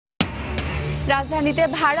রাজধানীতে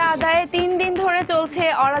ভাড়া আদায়ে 3 দিন ধরে চলছে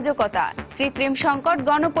অরাজকতা। কৃত্রিম সংকট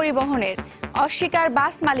গণপরিবহনের, অস্বীকার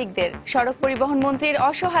বাস মালিকদের, সড়ক পরিবহন মন্ত্রীর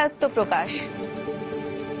অসহায়ত্ব প্রকাশ।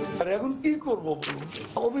 এখন কি করব?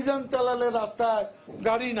 অভিযান চালালে রাস্তায়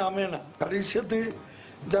গাড়ি নামে না। গাড়ির সাথে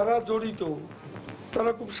যারা জড়িত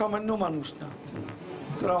তারা খুব সামান্য মানুষ না,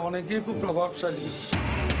 তারা অনেকেই খুব প্রভাবশালী।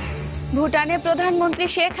 ভুটানে প্রধানমন্ত্রী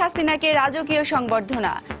শেখ হাসিনাকে রাজকীয়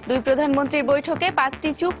সংবর্ধনা। দুই প্রধানমন্ত্রীর বৈঠকে 5টি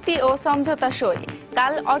চুক্তি ও সমঝোতা সই।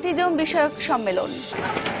 কাল অটিজম বিষয়ক সম্মেলন।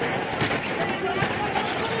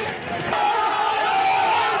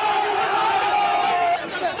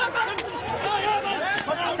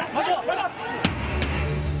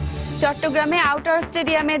 চট্টগ্রামে আউটার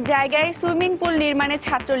স্টেডিয়ামের জায়গায় সুইমিং পুল নির্মাণে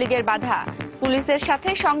ছাত্রলীগের বাধা। পুলিশের সাথে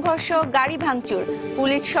সংঘর্ষ, গাড়ি ভাঙচুর,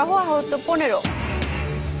 পুলিশ সহ আহত 15।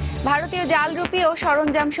 ভারতীয় জালরুপি ও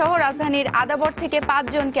সরঞ্জাম সহ রাজধানীর আদাবর থেকে 5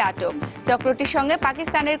 জনকে আটক। চক্রটির সঙ্গে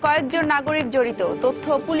পাকিস্তানের কয়েকজন নাগরিক জড়িত, তথ্য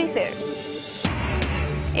পুলিশের।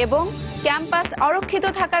 এবং ক্যাম্পাস অরক্ষিত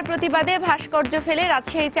থাকার প্রতিবাদে ভাস্কর্য ফেলে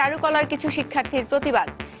রাজশাহী চারুকলার কিছু শিক্ষার্থীর প্রতিবাদ।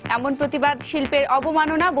 এমন প্রতিবাদ শিল্পের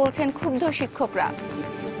অবমাননা, বলছেন ক্ষুব্ধ শিক্ষকরা।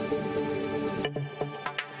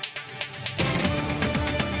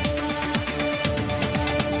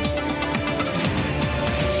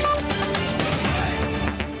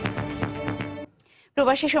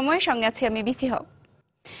 প্রবাসী সময়ের সঙ্গে আছি আমি বিথি হক।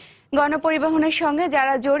 গণপরিবহনের সঙ্গে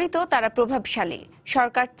যারা জড়িত তারা প্রভাবশালী।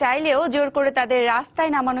 সরকার চাইলেও জোর করে তাদের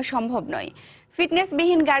রাস্তায় নামানো সম্ভব নয়।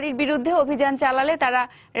 ফিটনেসবিহীন গাড়ির বিরুদ্ধে অভিযান চালালে তারা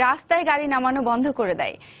রাস্তায় গাড়ি নামানো বন্ধ করে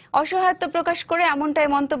দেয়। অসহায়ত্ব প্রকাশ করে এমনটাই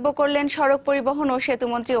মন্তব্য করলেন সড়ক পরিবহন ও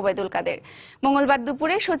সেতুমন্ত্রী ওবায়দুল কাদের। মঙ্গলবার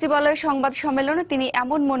দুপুরে সচিবালয় সংবাদ সম্মেলনে তিনি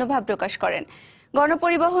এমন মনোভাব প্রকাশ করেন।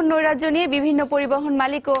 গণপরিবহন নৈরাজ্য নিয়ে বিভিন্ন পরিবহন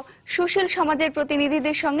মালিক ও সুশীল সমাজের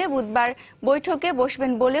প্রতিনিধিদের সঙ্গে বুধবার বৈঠকে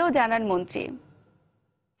বসবেন বলেও জানান মন্ত্রী।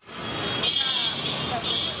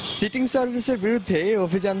 সিটিং সার্ভিসের বিরুদ্ধে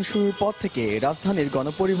অভিযান শুরুর পর থেকে রাজধানীর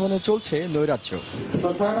গণপরিবহনে চলছে নৈরাজ্য।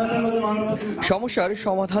 সমস্যার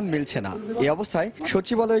সমাধান মিলছে না। এই অবস্থায়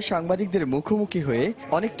সচিবালয়ে সাংবাদিকদের মুখোমুখি হয়ে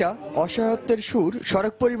অনেকটা অসহায়ত্বের সুর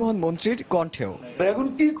সড়ক পরিবহন মন্ত্রীর কণ্ঠেও। এখন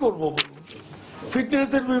কি করব?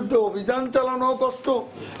 ফিটনেসের বিরুদ্ধে অভিযান চালানো কষ্ট,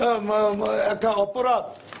 একটা অপরাধ।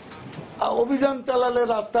 অভিযান চালালে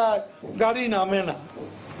রাস্তায় গাড়ি নামে না,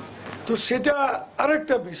 তো সেটা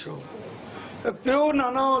আরেকটা বিষয়। কেউ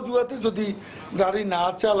নানা অজুহাতে যদি গাড়ি না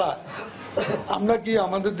চালায়, আমরা কি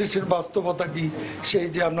আমাদের দেশের বাস্তবতা কি সেই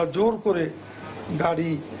যে আমরা জোর করে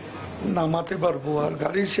গাড়ি নামাতে পারবো? আর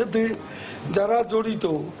গাড়ির সাথে যারা জড়িত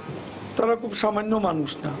তারা খুব সামান্য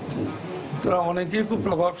মানুষ না, তারা অনেকেই খুব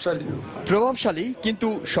প্রভাবশালী। কিন্তু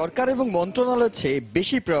সরকার এবং মন্ত্রণালয়ের চেয়ে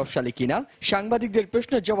বেশি প্রভাবশালী কিনা সাংবাদিকদের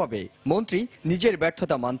প্রশ্নের জবাবে মন্ত্রী নিজের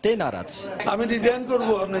ব্যর্থতা মানতে নারাজ। আমি রিজাইন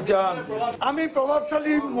করবো, আপনি যান। আমি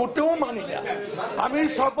প্রভাবশালী মোটেও মানি না। আমি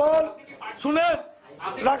সফল। শুনেন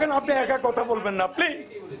রাখেন, আপনি একা কথা বলবেন না প্লিজ,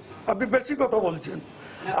 আপনি বেশি কথা বলছেন।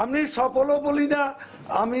 আমি সফলও বলি না,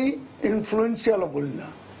 আমি ইনফ্লুয়েন্সিয়ালও বলি না।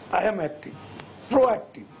 I am active,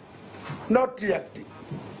 proactive, not reactive.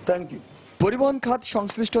 Thank you. পরিবহন খাত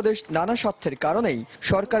সংশ্লিষ্টদের নানা স্বার্থের কারণেই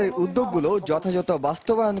সরকারের উদ্যোগগুলো যথাযথ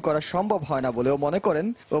বাস্তবায়ন করা সম্ভব হয় না বলেও মনে করেন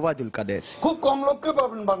ওবায়দুল কাদের। খুব কম লোককে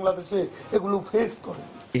পাবেন বাংলাদেশে এগুলো ফেস করে।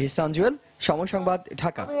 ইহসান জুয়েল, সময় সংবাদ,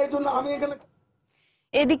 ঢাকা।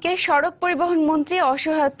 এদিকে সড়ক পরিবহন মন্ত্রী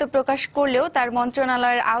অসহায়ত্ব প্রকাশ করলেও তার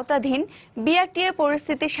মন্ত্রণালয়ের আওতাধীন বিআরটিএ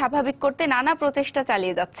পরিস্থিতি স্বাভাবিক করতে নানা প্রচেষ্টা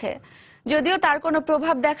চালিয়ে যাচ্ছে, যদিও তার কোনো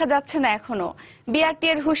প্রভাব দেখা যাচ্ছে না এখনো।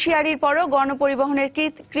 বিআরটিএর হুঁশিয়ারির পরও গণপরিবহনের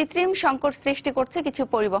কৃত্রিম সংকট সৃষ্টি করছে কিছু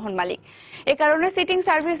পরিবহন মালিক। এ কারণে সিটিং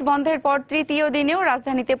সার্ভিস বন্ধের পর তৃতীয় দিনেও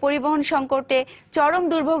রাজধানীতে পরিবহন সংকটে চরম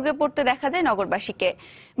দুর্ভোগে পড়তে দেখা যায় নগরবাসীকে।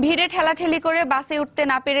 ভিড়ে ঠেলাঠেলি করে বাসে উঠতে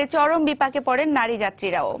না পেরে চরম বিপাকে পড়েন নারী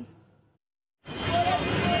যাত্রীরাও।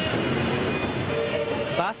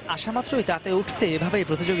 বাস আসা মাত্রই তাতে উঠতে এভাবেই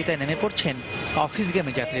প্রতিযোগিতায় নেমে পড়ছেন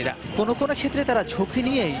অফিসগামী যাত্রীরা। কোনো কোনো ক্ষেত্রে তারা ঝুঁকি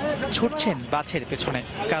নিয়েই ছুটছেন বাসের পেছনে,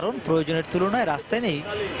 কারণ প্রয়োজনের তুলনায় রাস্তায় নেই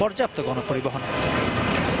পর্যাপ্ত গণপরিবহন।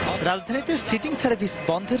 রাজধানীতে সিটিং সার্ভিস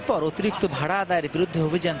বন্ধের পর অতিরিক্ত ভাড়া আদায়ের বিরুদ্ধে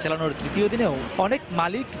অভিযান চালানোর তৃতীয় দিনেও অনেক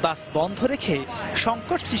মালিক বাস বন্ধ রেখে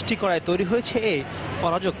সংকট সৃষ্টি করায় তৈরি হয়েছে এ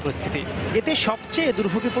অরাজক পরিস্থিতি। এতে সবচেয়ে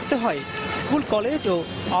দুর্ভোগে পড়তে হয় স্কুল, কলেজ ও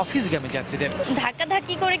অফিসগামী যাত্রীদের।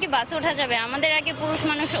 ধাক্কাধাক্কি করে কি বাসে ওঠা যাবে? আমাদের আগে পুরুষ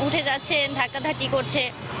মানুষ উঠে যাচ্ছে, ধাক্কাধাক্কি করছে,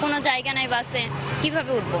 কোনো জায়গা নাই বাসে,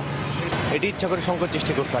 কিভাবে উঠবো? এটি ইচ্ছা করে সংকট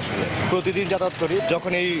সৃষ্টি করতে আসলে প্রতিদিন যাতায়াত করি,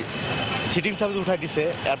 যখন এই সিটিং সার্ভিস উঠাই দিছে,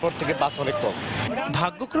 এরপর থেকে বাস অনেক কম।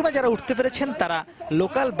 ভাগ্যক্রমে যারা উঠতে পেরেছেন তারা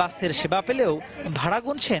লোকাল বাসের সেবা পেলেও ভাড়া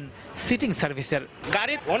গুনছেন সিটিং সার্ভিসের।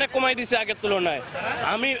 গাড়ি অনেক কমাই দিছে আগের তুলনায়,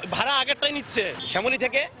 আমি ভাড়া আগেরটাই নিচ্ছে। শ্যামলী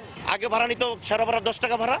থেকে আগে ভাড়া নিত সেরা ভাড়া 10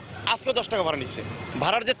 টাকা ভাড়া, আজকে 10 টাকা ভাড়া নিচ্ছে।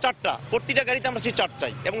 ভাড়ার যে চার্টটা, প্রতিটা গাড়িতে আমরা সেই চার্ট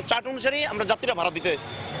চাই এবং চার্ট অনুসারেই আমরা যাত্রীরা ভাড়া দিতে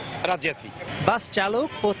রাজি আছি। বাস চালক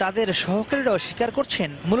ও তাদের সহকারীরাও স্বীকার করছেন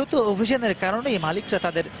মূলত অভিযানের কারণেই মালিকরা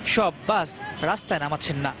তাদের সব বাস রাস্তায়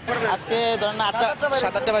নামাচ্ছেন না। আজকে ধরেন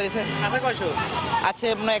 7-8টা বাড়িছে, আছে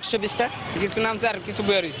আপনার 120টা, কিছু নামছে আর কিছু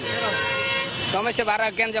বয়ে রয়েছে। সমস্যা ভাড়া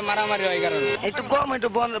গ্যাঞ্জাম মারামারি হয় কারণে একটু কম, একটু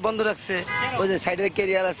বন্ধ রাখছে। ওই যে সাইডের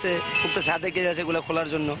ক্যারিয়ার আছে, খুব সাথে ক্যারিয়ার আছে, এগুলো খোলার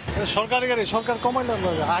জন্য। সরকারি গাড়ি সরকার কমাইলে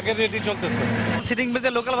আগের রেটই চলতেছে। সিটিং বেজে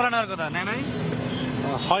লোকাল ভাড়া নেওয়ার কথা নাই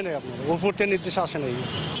হয় নাই, আপনার উপর থেকে নির্দেশ আসে নাই।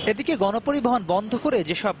 এদিকে গণপরিবহন বন্ধ করে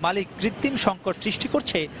যেসব মালিক কৃত্রিম সংকট সৃষ্টি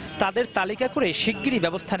করছে তাদের তালিকা করে শিগগিরই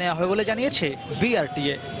ব্যবস্থা নেওয়া হবে বলে জানিয়েছে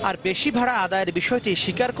বিআরটিএ। আর বেশি ভাড়া আদায়ের বিষয়টি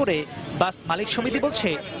স্বীকার করে বাস মালিক সমিতি বলছে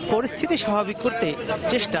পরিস্থিতি স্বাভাবিক করতে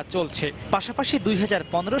চেষ্টা চলছে। পাশাপাশি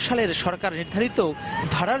 2015 সালের সরকার নির্ধারিত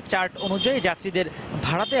ভাড়ার চার্ট অনুযায়ী যাত্রীদের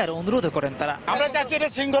ভাড়া দেওয়ার অনুরোধ করেন তারা। আমরা চাচ্ছি এটা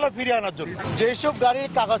শৃঙ্খলা ফিরিয়ে আনার জন্য। যেসব গাড়ির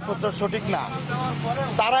কাগজপত্র সঠিক না,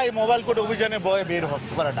 তারা এই মোবাইল কোড অভিযানে বয়ে বের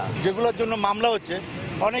করে না, যেগুলোর জন্য মামলা হচ্ছে।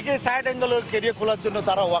 অনেকে সাইড অ্যাঙ্গেল কেরিয়ার খোলার জন্য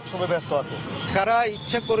তারা ওয়ার্কশপে ব্যস্ত আছে। তারা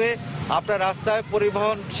ইচ্ছা করে আপনার রাস্তায়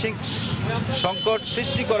পরিবহন সংকট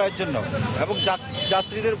সৃষ্টি করার জন্য এবং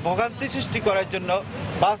যাত্রীদের ভোগান্তি সৃষ্টি করার জন্য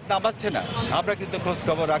বাস নামাচ্ছে না। আমরা কিন্তু খোঁজ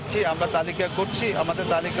খবর রাখছি, আমরা তালিকা করছি, আমাদের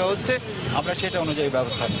তালিকা হচ্ছে, আমরা সেটা অনুযায়ী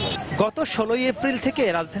ব্যবস্থা নেব। গত 16 এপ্রিল থেকে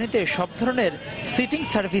রাজধানীতে সব ধরনের সিটিং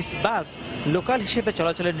সার্ভিস বাস লোকাল হিসেবে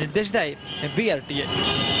চলাচলের নির্দেশ দেয় বিআরটিএ।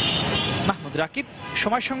 মাহমুদ রাকিব,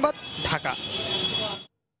 সময় সংবাদ, ঢাকা।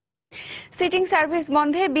 সিটিং সার্ভিস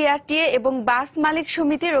বন্ধে বিআরটিএ এবং বাস মালিক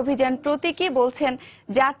সমিতির অভিযান প্রতীকী বলছেন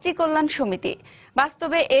যাত্রী কল্যাণ সমিতি।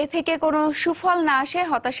 বাস্তবে এ থেকে কোনো সুফল না আসে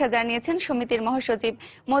হতাশা জানিয়েছেন সমিতির মহাসচিব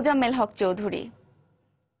মোজাম্মেল হক চৌধুরী।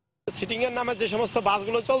 সিটিং এর নামে যে সমস্ত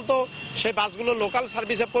বাসগুলো চলতো সেই বাসগুলো লোকাল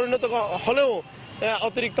সার্ভিসে পরিণত হলেও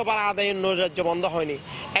অতিরিক্ত ভাড়া আদায়ের নৈরাজ্য বন্ধ হয়নি।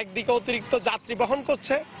 একদিকে অতিরিক্ত যাত্রী বহন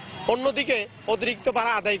করছে, অন্যদিকে অতিরিক্ত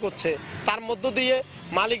ভাড়া আদায় করছে। তার মধ্য দিয়ে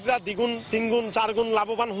মালিকরা দ্বিগুণ, তিনগুণ, চারগুণ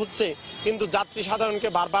লাভবান হচ্ছে, কিন্তু যাত্রী সাধারণকে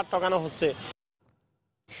বারবার ঠকানো হচ্ছে।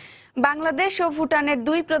 বাংলাদেশ ও ভুটানের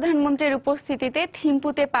দুই প্রধানমন্ত্রীর উপস্থিতিতে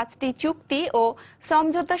থিম্পুতে 5টি চুক্তি ও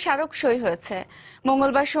সমঝোতা স্মারক সই হয়েছে।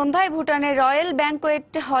 মঙ্গলবার সন্ধ্যায় ভুটানের রয়্যাল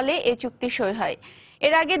ব্যাংকোয়েট হলে এই চুক্তি সই হয়।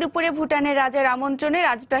 এর আগে দুপুরে ভুটানের রাজার আমন্ত্রণে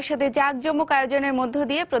রাজপ্রাসাদে জাঁকজমক আয়োজনের মধ্য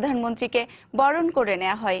দিয়ে প্রধানমন্ত্রীকে বরণ করে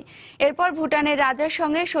নেওয়া হয়। এরপর ভুটানের রাজার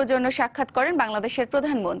সঙ্গে সৌজন্য সাক্ষাৎ করেন বাংলাদেশের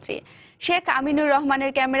প্রধানমন্ত্রী। শেখ আমিনুর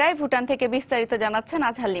রহমানের ক্যামেরায় ভুটান থেকে বিস্তারিত জানাচ্ছেন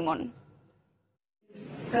আজহার লিমন।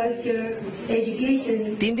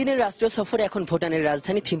 3 দিনের রাষ্ট্রীয় সফরে এখন ভুটানের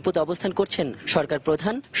রাজধানী থিম্পুতে অবস্থান করছেন সরকার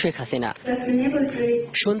প্রধান শেখ হাসিনা।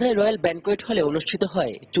 সন্ধ্যায় রয়্যাল ব্যাংকোয়েট হলে অনুষ্ঠিত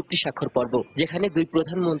হয় চুক্তি স্বাক্ষর পর্ব, যেখানে দুই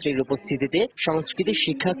প্রধানমন্ত্রীর উপস্থিতিতে সংস্কৃতি,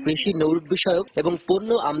 শিক্ষা, কৃষি, নৌ বিষয়ক এবং পণ্য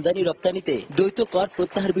আমদানি রপ্তানিতে দ্বৈত কর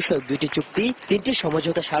প্রত্যাহার বিষয়ক 2টি চুক্তি, 3টি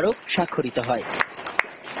সমঝোতা স্মারক স্বাক্ষরিত হয়।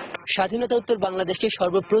 স্বাধীনতা উত্তর বাংলাদেশকে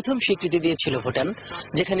সর্বপ্রথম স্বীকৃতি দিয়েছিল ভুটান,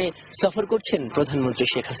 যেখানে সফর করছেন প্রধানমন্ত্রী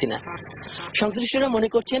শেখ হাসিনা। সংশ্লিষ্টরা মনে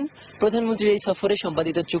করছেন প্রধানমন্ত্রীর এই সফরে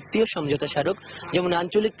সম্পাদিত চুক্তি ও সমঝোতা স্মারক যেমন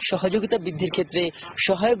আঞ্চলিক সহযোগিতা বৃদ্ধির ক্ষেত্রে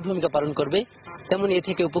সহায়ক ভূমিকা পালন করবে, তেমন এ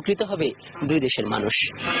থেকে উপকৃত হবে দুই দেশের মানুষ।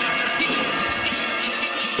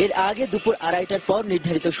 এর আগে দুপুর 2:30টার পর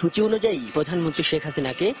নির্ধারিত সূচি অনুযায়ী প্রধানমন্ত্রী শেখ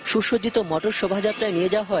হাসিনাকে সুসজ্জিত মোটর শোভাযাত্রায়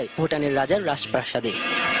নিয়ে যাওয়া হয় ভুটানের রাজার রাজপ্রাসাদে।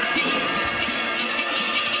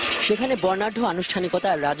 সেখানে বর্ণাঢ্য আনুষ্ঠানিকতা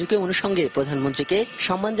আর রাজকীয় অনুষঙ্গে প্রধানমন্ত্রীকে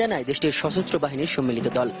সম্মান জানায় দেশটির সশস্ত্র বাহিনীর সম্মিলিত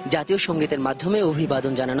দল। জাতীয় সঙ্গীতের মাধ্যমে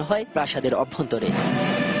অভিবাদন জানানো হয় প্রাসাদের অভ্যন্তরে।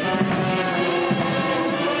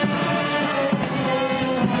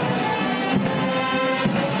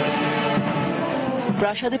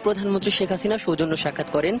 প্রাসাদে প্রধানমন্ত্রী শেখ হাসিনা সৌজন্য সাক্ষাৎ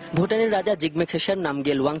করেন ভুটানের রাজা জিগমে খেসার,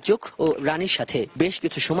 নামগেল ওয়াংচুক ও রানীর সাথে। বেশ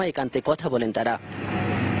কিছু সময় একান্তে কথা বলেন তারা।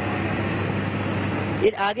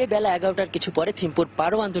 এর আগে বেলা 11টার কিছু পরে থিম্পুর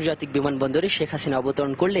পারো আন্তর্জাতিক বিমানবন্দরে শেখ হাসিনা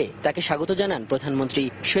অবতরণ করলে তাকে স্বাগত জানান প্রধানমন্ত্রী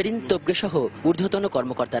শেরিন তোবগে সহ ঊর্ধ্বতন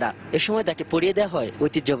কর্মকর্তারা। এ সময় তাকে পরিয়ে দেওয়া হয়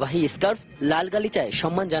ঐতিহ্যবাহী স্কার্ফ, লাল গালিচায়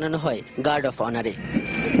সম্মান জানানো হয় গার্ড অফ অনারে।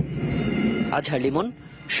 আজহার লিমন,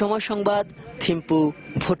 সময় সংবাদ, থিম্পু,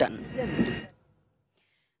 ভুটান।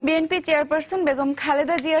 বিএনপি চেয়ারপারসন বেগম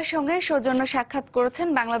খালেদা জিয়ার সঙ্গে সৌজন্য সাক্ষাৎ করেছেন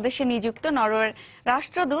বাংলাদেশে নিযুক্ত নরওয়ের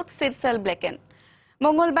রাষ্ট্রদূত সিরসেল ব্লেকেন।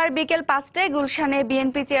 মঙ্গলবার বিকেল 5টায় গুলশানে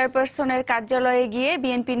বিএনপি চেয়ারপারসনের কার্যালয়ে গিয়ে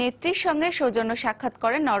বিএনপি নেত্রীর সঙ্গে সৌজন্য সাক্ষাৎ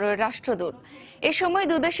করেন নরওয়ের রাষ্ট্রদূত। এ সময়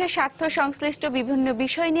দুদেশের স্বার্থ সংশ্লিষ্ট বিভিন্ন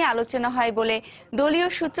বিষয় নিয়ে আলোচনা হয় বলে দলীয়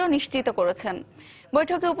সূত্র নিশ্চিত করেছেন।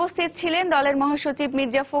 বৈঠকে উপস্থিত ছিলেন দলের মহাসচিব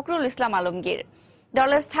মির্জা ফখরুল ইসলাম আলমগীর।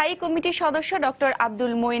 দলের স্থায়ী কমিটির সদস্য ডক্টর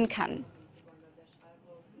আব্দুল মঈন খান।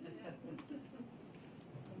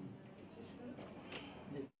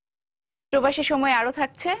 প্রবাসী সময় আরো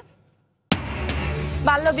থাকছে।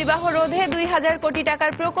 বাল্যবিবাহ রোধে 2000 কোটি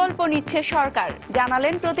টাকার প্রকল্প নিচ্ছে সরকার,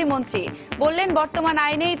 জানালেন প্রতিমন্ত্রী। বললেন বর্তমান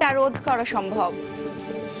আইনেই তা রোধ করা সম্ভব।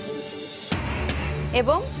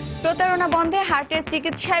 এবং প্রতারণা বন্ধে হার্টের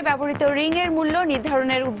চিকিৎসায় ব্যবহৃত রিং এর মূল্য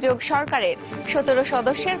নির্ধারণের উদ্যোগ সরকারের, 17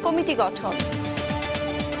 সদস্যের কমিটি গঠন।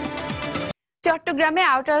 চট্টগ্রামে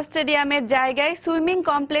আউটার স্টেডিয়ামের জায়গায় সুইমিং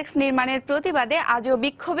কমপ্লেক্স নির্মাণের প্রতিবাদে আজও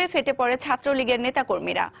বিক্ষোভে ফেটে পড়ে ছাত্রলীগের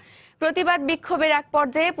নেতাকর্মীরা। প্রতিবাদ বিক্ষোভের এক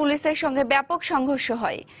পর্যায়ে পুলিশের সঙ্গে ব্যাপক সংঘর্ষ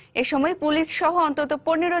হয়। এ সময় পুলিশ সহ অন্তত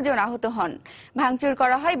 15 জন আহত হন। ভাঙচুর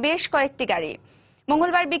করা হয় বেশ কয়েকটি গাড়ি।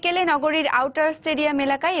 মঙ্গলবার বিকেলে নগরীর আউটার স্টেডিয়াম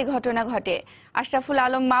এলাকায় এ ঘটনা ঘটে। আশরাফুল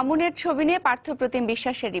আলম মামুনের ছবি নিয়ে পার্থপ্রতিম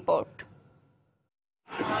বিশ্বাসের রিপোর্ট।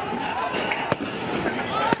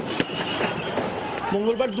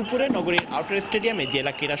 মঙ্গলবার দুপুরে নগরীর আউটার স্টেডিয়ামে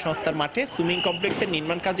জেলা ক্রীড়া সংস্থার মাঠে সুইমিং কমপ্লেক্সের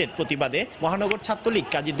নির্মাণ কাজের প্রতিবাদে মহানগর ছাত্রলীগ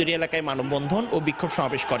কাজীদুরি এলাকায় মানববন্ধন ও বিক্ষোভ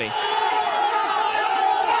সমাবেশ করে।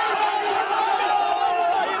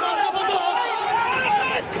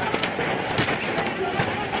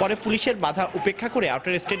 পরে পুলিশের বাধা উপেক্ষা করে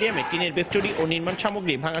আউটার স্টেডিয়ামে টিনের বেস্টরি ও নির্মাণ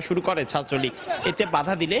সামগ্রী ভাঙা শুরু করে ছাত্রলীগ। এতে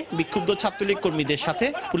বাধা দিলে বিক্ষুব্ধ ছাত্রলীগ কর্মীদের সাথে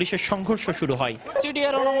পুলিশের সংঘর্ষ শুরু হয়।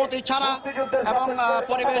 সিডিএর অনুমতি ছাড়া এবং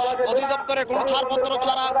পরিবেশ অধিদপ্তরের কোনো ছাড়পত্র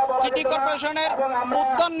ছাড়া সিটি কর্পোরেশনের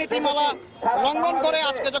উদ্যান নীতিমালা লঙ্ঘন করে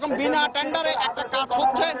আজকে যখন বিনা টেন্ডারে একটা কাজ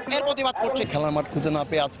হচ্ছে এর প্রতিবাদ করছে। খেলার মাঠ খুঁজে না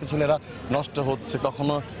পেয়ে আজকে ছেলেরা নষ্ট হচ্ছে,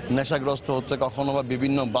 কখনো নেশাগ্রস্ত হচ্ছে, কখনো বা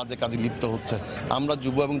বিভিন্ন বাজে কাজে লিপ্ত হচ্ছে। আমরা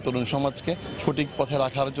যুব এবং তরুণ সমাজকে সঠিক পথে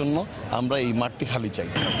রাখার জন্য আমরা এই মাঠটি খালি চাই।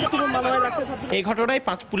 এই ঘটনায়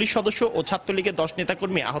 5 পুলিশ সদস্য ও ছাত্রলীগের 10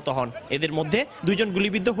 নেতাকর্মী আহত হন। এদের মধ্যে 2 জন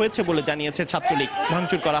গুলিবিদ্ধ হয়েছে বলে জানিয়েছে ছাত্রলীগ।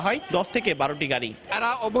 ভাঙচুর করা হয় 10 থেকে 12টি গাড়ি। এরা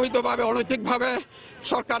অবৈধভাবে অনৈতিকভাবে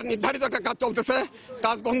সরকার নির্ধারিত একটা কাজ চলতেছে,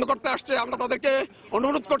 কাজ বন্ধ করতে আসছে। আমরা তাদেরকে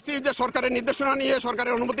অনুরোধ করছি যে সরকারের নির্দেশনা নিয়ে,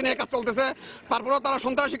 সরকারের অনুমতি নিয়ে কাজ চলতেছে। তারপরেও তারা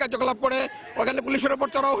সন্ত্রাসী কার্যকলাপ করে ওখানে পুলিশের উপর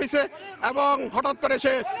চড়াও হয়েছে এবং হঠাৎ করে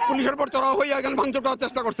সে পুলিশের উপর চড়াও হয়ে এখানে ভাঙচুর করার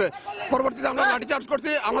চেষ্টা করছে। পরবর্তীতে আমরা লাঠিচার্জ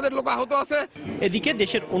করছি, আমাদের লোক আহত আছে। এদিকে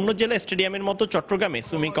দেশের অন্য জেলা স্টেডিয়ামের মতো চট্টগ্রামে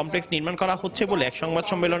সুইমিং কমপ্লেক্স নির্মাণ করা হচ্ছে বলে এক সংবাদ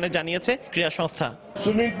সম্মেলনে জানিয়েছে ক্রীড়া সংস্থা।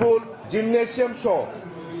 সুইমিং পুল, জিমনেশিয়াম সহ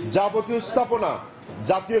যাবতীয় স্থাপনা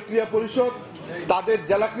জাতীয় ক্রীড়া পরিষদ তাদের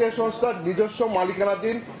জেলা ক্রীড়া সংস্থার নিজস্ব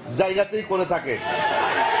মালিকানাধীন জায়গাতেই করে থাকে।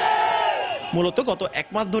 মূলত গত 1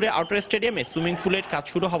 মাস ধরে আউটার স্টেডিয়ামে সুইমিং পুলের কাজ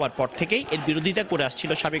শুরু হওয়ার পর থেকেই এর বিরোধিতা করে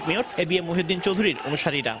আসছিল সাবেক মেয়র এবিএম মহিউদ্দিন চৌধুরীর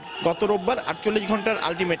অনুসারীরা। গত রোববার 48 ঘন্টার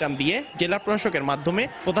আলটিমেটাম দিয়ে জেলা প্রশাসকের মাধ্যমে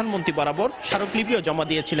প্রধানমন্ত্রী বরাবর স্মারকলিপিও জমা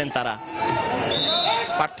দিয়েছিলেন তারা।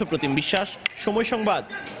 পার্থপ্রতিম বিশ্বাস, সময় সংবাদ,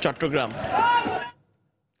 চট্টগ্রাম।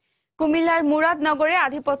 কুমিল্লার মুরাদনগরে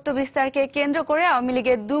আধিপত্য বিস্তারকে কেন্দ্র করে আওয়ামী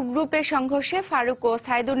লীগের 2 গ্রুপের সংঘর্ষে ফারুক ও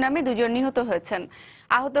সাইদুর নামে 2 জন নিহত হয়েছেন।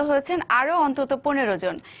 আহত হয়েছেন আরো অন্তত 15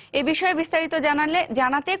 জন। এ বিষয়ে বিস্তারিত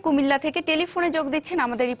জানাতে কুমিল্লা থেকে টেলিফোনে যোগ দিচ্ছেন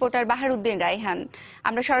আমাদের রিপোর্টার বাহারউদ্দিন রায়হান।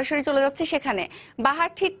 আমরা সরাসরি চলে যাচ্ছি সেখানে। বাহার,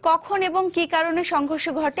 ঠিক কখন এবং কি কারণে সংঘর্ষ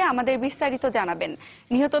ঘটে আমাদের বিস্তারিত জানাবেন।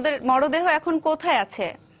 নিহতদের মরদেহ এখন কোথায় আছে?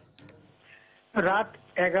 রাত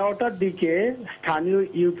 11টার দিকে স্থানীয়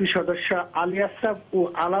ইউপি সদস্য আলী আশরাফ ও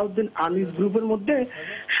আলাউদ্দিন আমির গ্রুপের মধ্যে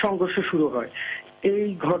সংঘর্ষ শুরু হয়। এই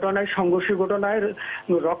সংঘর্ষের ঘটনায়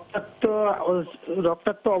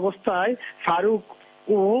রক্তাক্ত অবস্থায় ফারুক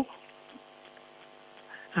ও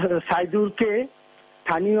সাইদুরকে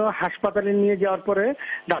স্থানীয় হাসপাতালে নিয়ে যাওয়ার পরে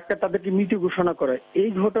ডাক্তার তাদেরকে মৃত ঘোষণা করে। এই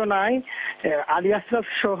ঘটনায় আলী আশরাফ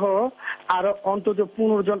সহ আরো অন্তত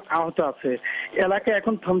 15 জন আহত আছে। এলাকায়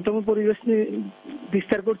এখন থমথমে পরিবেশ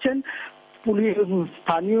বিস্তার করছেন পুলিশ।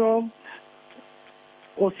 স্থানীয়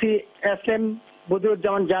ওসি এসএম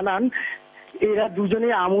বদিউজ্জামান জানান, এরা দুজনে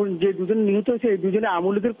যে 2 জন নিহত হয়েছে এই 2 জনে আওয়ামী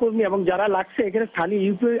লীগের কর্মী এবং যারা লাগছে এখানে স্থানীয়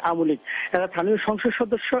ইউপি আওয়ামী লীগ, এরা স্থানীয় সংসদ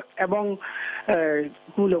সদস্য এবং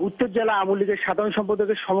উত্তর জেলা আওয়ামী লীগের সাধারণ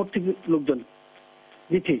সম্পাদকের সমর্থক লোকজন।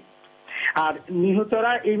 আর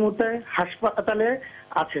নিহতরা এই মুহূর্তে হাসপাতালে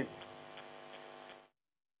আছে।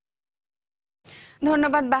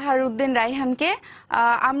 ধন্যবাদ বাহারউদ্দিন রায়হানকে।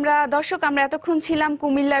 আমরা এতক্ষণ ছিলাম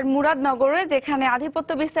কুমিল্লার মুরাদনগরে, যেখানে আধিপত্য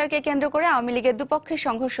বিস্তারকে কেন্দ্র করে আওয়ামী লীগের দুপক্ষের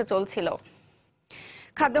সংঘর্ষ চলছিল।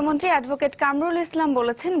 খাদ্যমন্ত্রী অ্যাডভোকেট কামরুল ইসলাম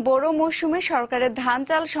বলেছেন, বোরো মৌসুমে সরকারের ধান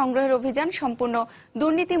চাল সংগ্রহের অভিযান সম্পূর্ণ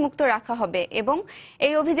দুর্নীতিমুক্ত রাখা হবে এবং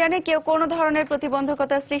এই অভিযানে কেউ কোনো ধরনের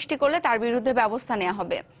প্রতিবন্ধকতা সৃষ্টি করলে তার বিরুদ্ধে ব্যবস্থা নেওয়া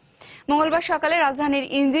হবে। মঙ্গলবার সকালে রাজধানীর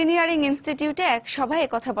ইঞ্জিনিয়ারিং ইনস্টিটিউটে এক সভায়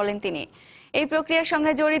একথা বলেন তিনি। এই প্রক্রিয়ার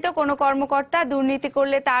সঙ্গে জড়িত কোনো কর্মকর্তা দুর্নীতি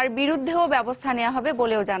করলে তার বিরুদ্ধেও ব্যবস্থা নেওয়া হবে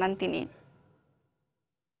বলেও জানান তিনি।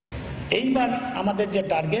 এইবার আমাদের যে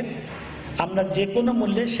টার্গেট, আমরা যে কোনো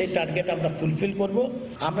মূল্যে সেই টার্গেট আমরা ফুলফিল করব।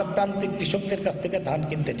 আমরা প্রান্তিক কৃষকদের কাছ থেকে ধান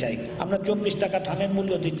কিনতে চাই। আমরা 24 টাকা ধানের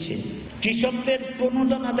মূল্য দিচ্ছি। কৃষকদের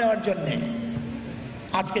প্রণোদনা দেওয়ার জন্য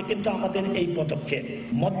আজকে কিন্তু আমাদের এই পদক্ষেপ।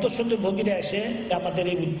 মধ্যস্বত্বভোগীরা এসে আমাদের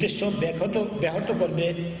এই উদ্দেশ্য ব্যাহত করবে,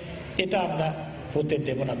 এটা আমরা হতে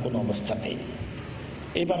দেব না কোনো অবস্থাতেই।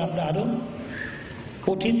 এবার আমরা আরো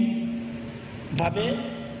কঠিনভাবে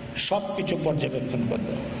সবকিছু পর্যবেক্ষণ করব।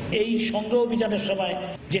 এই সংগ্রহ অভিযানের সময়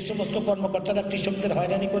যে সমস্ত কর্মকর্তারা কৃষকদের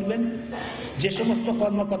হয়রানি করবেন, যে সমস্ত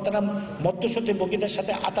কর্মকর্তারা মধ্যস্বত্বভোগীদের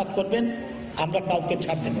সাথে আঘাত করবেন, আমরা কাউকে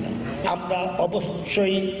ছাড় দেব না। আমরা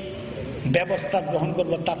অবশ্যই ব্যবস্থা গ্রহণ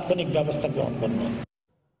করব, তাৎক্ষণিক ব্যবস্থা গ্রহণ করব।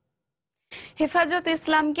 হেফাজত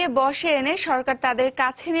ইসলামকে বশে এনে সরকার তাদের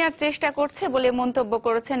কাছে নেওয়ার চেষ্টা করছে বলে মন্তব্য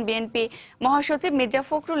করেছেন বিএনপি মহাসচিব মির্জা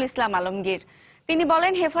ফখরুল ইসলাম আলমগীর। তিনি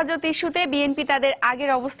বলেন, হেফাজত ইস্যুতে বিএনপি তাদের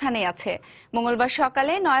আগের অবস্থানে আছে। মঙ্গলবার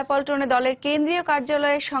সকালে নয়াপল্টনে দলের কেন্দ্রীয়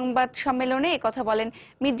কার্যালয়ে সংবাদ সম্মেলনে একথা বলেন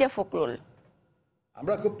মির্জা ফখরুল।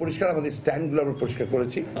 আমরা খুব পরিষ্কার আমাদের স্ট্যান্ডগুলো আমরা পরিষ্কার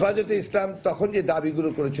করেছি। হেফাজতে ইসলাম তখন যে দাবিগুলো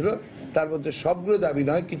করেছিল তার মধ্যে সবগুলো দাবি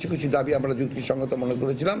নয়, কিছু কিছু দাবি আমরা যুক্তিসঙ্গত মনে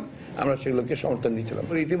করেছিলাম, আমরা সেগুলোকে সমর্থন দিয়েছিলাম।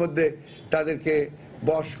 ইতিমধ্যে তাদেরকে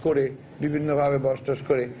বশ করে বিভিন্নভাবে বশ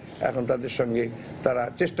করে এখন তাদের সঙ্গে তারা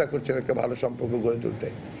চেষ্টা করছেন একটা ভালো সম্পর্ক গড়ে তুলতে।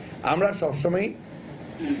 আমরা সবসময়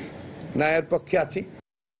ন্যায়ের পক্ষে আছি।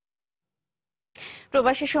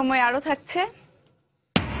 প্রবাসী সময় আরো থাকছে।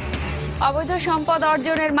 অবৈধ সম্পদ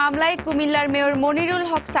অর্জনের মামলায় কুমিল্লার মেয়র মনিরুল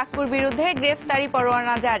হক সাক্কুর বিরুদ্ধে গ্রেফতারি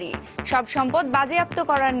পরোয়ানা জারি, সব সম্পদ বাজেয়াপ্ত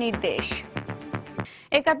করার নির্দেশ।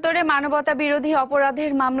 ৭১ মানবতা বিরোধী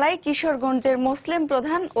অপরাধের মামলায় কিশোরগঞ্জের মুসলিম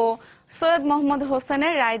প্রধান ও সৈয়দ মোহাম্মদ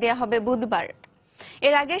হোসেনের রায় দেয়া হবে বুধবার।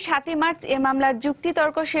 এর আগে ৭ মার্চ এ মামলার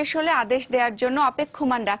যুক্তিতর্ক শেষ হলে আদেশ দেওয়ার জন্য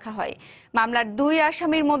অপেক্ষমাণ রাখা হয়। মামলার 2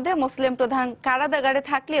 আসামির মধ্যে মুসলিম প্রধান কারাগারে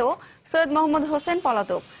থাকলেও সৈয়দ মোহাম্মদ হোসেন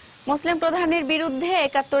পলাতক। মুসলিম প্রধানের বিরুদ্ধে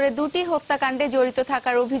 ৭১ 2টি হত্যাকাণ্ডে জড়িত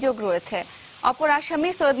থাকার অভিযোগ রয়েছে। অপর আসামি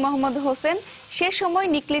সৈয়দ মোহাম্মদ হোসেন সে সময়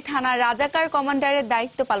নিকলি থানার রাজাকার কমান্ডারের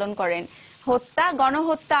দায়িত্ব পালন করেন। হত্যা,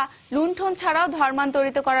 গণহত্যা, লুণ্ঠন ছাড়াও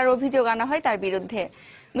ধর্মান্তরিত করার অভিযোগ আনা হয় তার বিরুদ্ধে।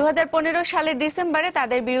 2015 সালের ডিসেম্বরে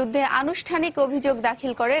তাদের বিরুদ্ধে আনুষ্ঠানিক অভিযোগ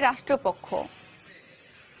দাখিল করে রাষ্ট্রপক্ষ।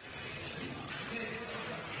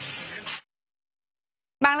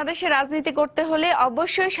 বাংলাদেশে রাজনীতি করতে হলে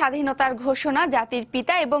অবশ্যই স্বাধীনতার ঘোষণা, জাতির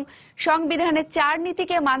পিতা এবং সংবিধানের 4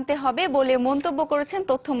 নীতিকে মানতে হবে বলে মন্তব্য করেছেন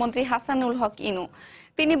তথ্যমন্ত্রী হাসানুল হক ইনু।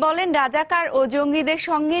 তিনি বলেন, রাজাকার ও জঙ্গিদের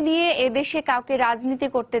সঙ্গে নিয়ে এদেশে কাউকে রাজনীতি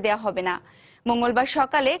করতে দেওয়া হবে না। মঙ্গলবার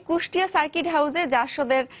সকালে কুষ্টিয়া সার্কিট হাউসে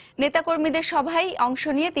জাসদের নেতাকর্মীদের সভায় অংশ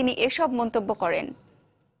নিয়ে তিনি এসব মন্তব্য করেন।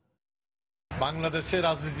 বাংলাদেশে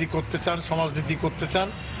রাজনীতি করতে চান, সমাজনীতি করতে চান,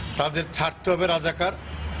 তাদের ছাড়তে হবে রাজাকার,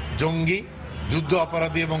 জঙ্গি, যুদ্ধ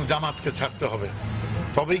অপরাধী এবং জামাতকে ছাড়তে হবে,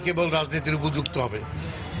 তবেই কেবল রাজনীতির উপযুক্ত হবে।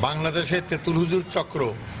 বাংলাদেশে তেতুল হুজুর চক্র,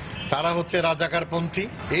 তারা হচ্ছে রাজাকারপন্থী।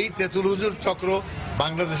 এই তেতুল হুজুর চক্র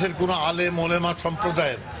বাংলাদেশের কোনো আলেম ওলেমা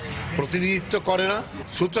সম্প্রদায়ের প্রতিনিধিত্ব করে না।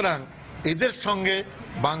 সুতরাং এদের সঙ্গে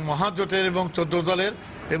মহাজোটের এবং 14 দলের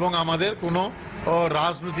এবং আমাদের কোনো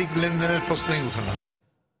রাজনৈতিক লেনদেনের প্রশ্নই উঠে না।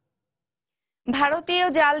 ভারতীয়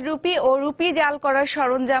জাল রুপি ও রুপি জাল করার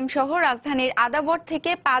সরঞ্জাম সহ রাজধানীর আদাবর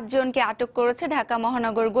থেকে 5 জনকে আটক করেছে ঢাকা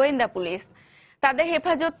মহানগর গোয়েন্দা পুলিশ। তাদের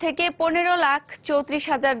হেফাজত থেকে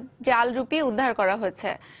 15,34,000 জাল রুপি উদ্ধার করা হয়েছে।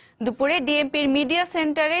 দুপুরে ডিএমপির মিডিয়া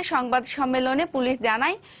সেন্টারে সংবাদ সম্মেলনে পুলিশ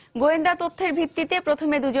জানায়, গোয়েন্দা তথ্যের ভিত্তিতে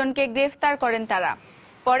প্রথমে 2 জনকে গ্রেফতার করেন তারা।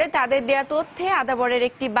 পরে তাদের দেয়া তথ্যে আদাবরের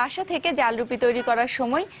একটি বাসা থেকে জাল রুপি তৈরি করার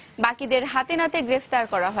সময় বাকিদের হাতে নাতে গ্রেফতার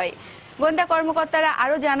করা হয়। গোয়েন্দা কর্মকর্তারা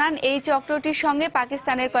আরো জানান, এই চক্রটির সঙ্গে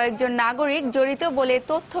পাকিস্তানের কয়েকজন নাগরিক জড়িত বলে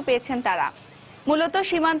তথ্য পেয়েছেন তারা। মূলত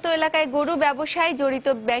সীমান্ত এলাকায় গরু ব্যবসায় জড়িত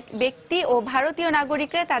ব্যক্তি ও ভারতীয়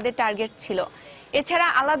নাগরিকরা তাদের টার্গেট ছিল। এছাড়া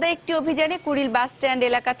আলাদা একটি অভিযানে কুড়িল বাস স্ট্যান্ড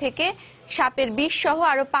এলাকা থেকে সাপের বিষ সহ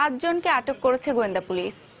আরো 5 জনকে আটক করেছে গোয়েন্দা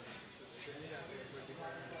পুলিশ।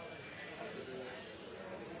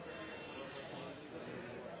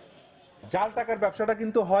 জাল টাকার ব্যবসাটা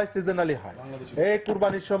কিন্তু হয় সিজনালি হয়, এই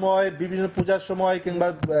কুরবানির সময়, বিভিন্ন পূজার সময় কিংবা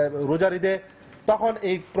রোজার ঈদে, তখন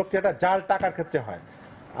এই প্রক্রিয়াটা জাল টাকার ক্ষেত্রে হয়।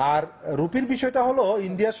 আর রুপির বিষয়টা হলো,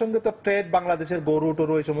 ইন্ডিয়ার সঙ্গে তো ট্রেড বাংলাদেশের গরু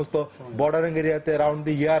টরু এই সমস্ত বর্ডারিং এরিয়াতে রাউন্ড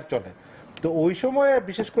দি ইয়ার চলে। তো ওই সময়ে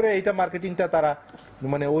বিশেষ করে এইটা মার্কেটিংটা তারা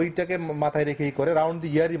মানে ওইটাকে মাথায় রেখেই করে, রাউন্ড দি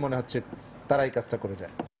ইয়ারই মনে হচ্ছে তারা এই কাজটা করে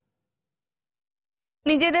যায়।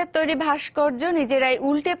 নিজেদের তৈরি ভাস্কর্য নিজেরাই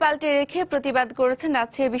উল্টে পাল্টে রেখে প্রতিবাদ করেছেন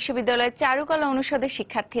রাজশাহী বিশ্ববিদ্যালয়ের চারুকলা অনুষদের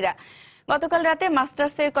শিক্ষার্থীরা। গতকাল রাতে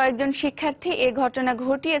মাস্টার্সের কয়েকজন শিক্ষার্থী এ ঘটনা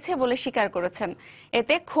ঘটিয়েছে বলে স্বীকার করেছেন।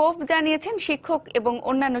 এতে ক্ষোভ জানিয়েছেন শিক্ষক এবং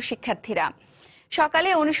অন্যান্য শিক্ষার্থীরা। সকালে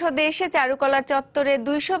অনুষদে এসে চারুকলা চত্বরে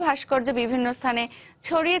 200 ভাস্কর্য বিভিন্ন স্থানে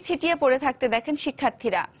ছড়িয়ে ছিটিয়ে পড়ে থাকতে দেখেন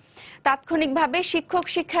শিক্ষার্থীরা। তাৎক্ষণিকভাবে শিক্ষক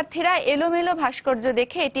শিক্ষার্থীরা এলোমেলো ভাস্কর্য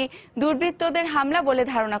দেখে এটি দুর্বৃত্তদের হামলা বলে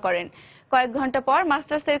ধারণা করেন। কয়েক ঘন্টা পর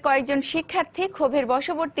মাস্টার্সের কয়েকজন শিক্ষার্থী ক্ষোভের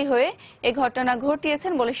বশবর্তী হয়ে এ ঘটনা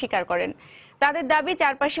ঘটিয়েছেন বলে স্বীকার করেন। তাদের দাবি,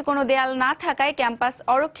 চারপাশে কোনো দেয়াল না থাকায় ক্যাম্পাস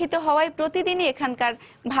অরক্ষিত হওয়ায় প্রতিদিনই এখানকার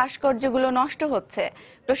ভাস্কর্যগুলো নষ্ট হচ্ছে।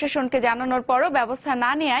 প্রশাসনকে জানানোর পরও ব্যবস্থা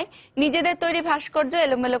না নেওয়ায় নিজেদের তৈরি ভাস্কর্য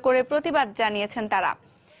এলোমেলো করে প্রতিবাদ জানিয়েছেন তারা।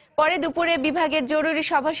 পরে দুপুরে বিভাগের জরুরি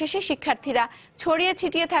সভা শেষে শিক্ষার্থীরা ছড়িয়ে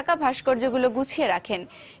ছিটিয়ে থাকা ভাস্কর্যগুলো গুছিয়ে রাখেন।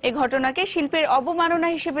 এ ঘটনাকে শিল্পের অবমাননা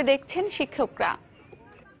হিসেবে দেখছেন শিক্ষকরা।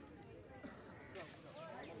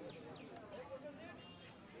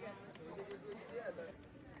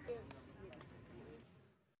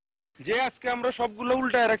 যে আজকে আমরা সবগুলো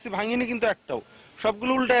উল্টায় রাখছি, ভাঙিনি কিন্তু একটাও,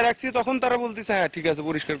 সবগুলো উল্টায় রাখছি, তখন তারা বলতেছে হ্যাঁ ঠিক আছে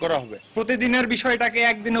পরিষ্কার করা হবে। প্রতিদিনের বিষয়টাকে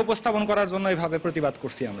একদিনে উপস্থাপন করার জন্য এইভাবে প্রতিবাদ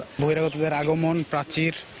করছি আমরা। বহিরাগতদের আগমন,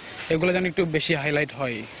 প্রাচীর, এগুলো যেন একটু বেশি হাইলাইট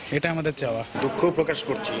হয়, এটা আমাদের চাওয়া। দুঃখ প্রকাশ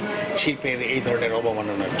করছি শিল্পের এই ধরনের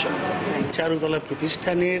অবমাননার জন্য। চারুকলা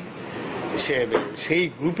প্রতিষ্ঠানের সেই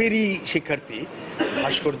গ্রুপেরই শিক্ষার্থী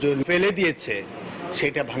ভাস্কর্য ফেলে দিয়েছে,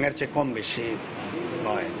 সেটা ভাঙার চেয়ে কম বেশি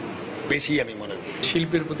নয়, বেশি আমি মনে করি।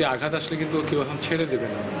 শিল্পের প্রতি আঘাত আসলে কিন্তু কেউ এখন ছেড়ে দেবে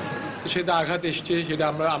না, তো সেটা আঘাত এসছে, সেটা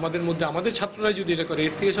আমরা আমাদের মধ্যে আমাদের ছাত্ররাই যদি এটা করে,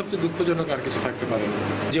 এর থেকে সবচেয়ে দুঃখজনক আর কিছু থাকতে পারে না।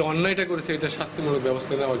 যে অন্যায়টা করেছে এটা শাস্তিমূলক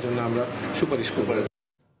ব্যবস্থা নেওয়ার জন্য আমরা সুপারিশ করব।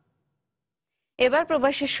 এবার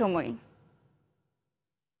প্রবাসের সময়।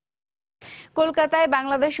 কলকাতায়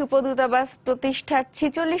বাংলাদেশ উপদূতাবাস প্রতিষ্ঠার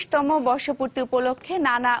 46তম বর্ষপূর্তি উপলক্ষে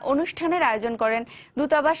নানা অনুষ্ঠানের আয়োজন করেন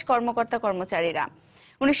দূতাবাস কর্মকর্তা কর্মচারীরা।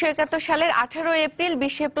 1971 সালের 18 এপ্রিল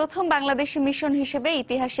বিশ্বে প্রথম বাংলাদেশি মিশন হিসেবে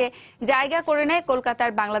ইতিহাসে জায়গা করে নেয়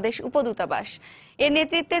কলকাতার বাংলাদেশ উপদূতাবাস। এর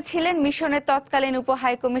নেতৃত্বে ছিলেন মিশনের তৎকালীন উপ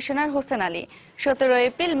high commissioner Hossain Ali. 17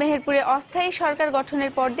 April মেহেরপুরে অস্থায়ী সরকার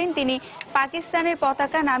গঠনের পরদিন তিনি পাকিস্তানের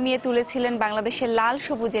পতাকা নামিয়ে তুলেছিলেন বাংলাদেশের লাল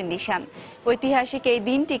সবুজের নিশান। ঐতিহাসিক এই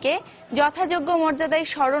দিনটিকে যথাযোগ্য মর্যাদায়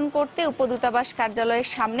স্মরণ করতে উপদূতাবাস কার্যালয়ের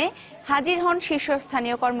সামনে হাজির হন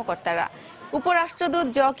শীর্ষস্থানীয় কর্মকর্তারা। উপরাষ্ট্রদূত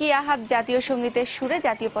জকি আহাদ জাতীয় সঙ্গীতের সুরে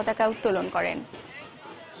জাতীয় পতাকা উত্তোলন করেন।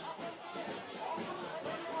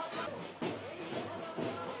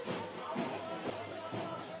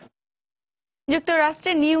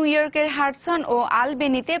 যুক্তরাষ্ট্রের নিউ ইয়র্কের হাডসন ও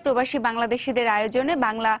আলবেনিতে প্রবাসী বাংলাদেশিদের আয়োজনে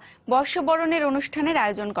বাংলা বর্ষবরণের অনুষ্ঠানের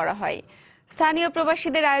আয়োজন করা হয়। স্থানীয়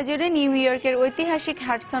প্রবাসীদের আয়োজনে নিউ ইয়র্কের ঐতিহাসিক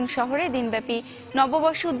হাডসন শহরে দিনব্যাপী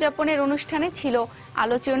নববর্ষ উদযাপনের অনুষ্ঠানে ছিল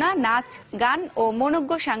আলোচনা, নাচ, গান ও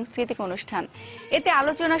মনোজ্ঞ সাংস্কৃতিক অনুষ্ঠান। এতে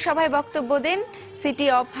আলোচনা সভায় বক্তব্য দেন city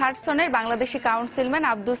of হাডসনের Bangladeshi councilman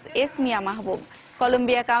Abdus S Mia Mahbub,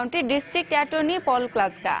 Colombia কাউন্টির ডিস্ট্রিক্ট অ্যাটর্নি পল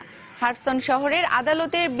ক্লাজগা, হাডসন শহরের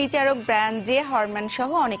আদালতের বিচারক ব্রায়ান জে হরম্যান সহ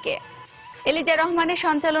অনেকে। এলিজা রহমানের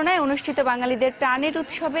সঞ্চালনায় অনুষ্ঠিত বাঙালিদের প্রাণের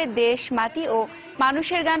উৎসবে দেশ, মাটি ও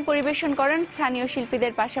মানুষের গান পরিবেশন করেন স্থানীয়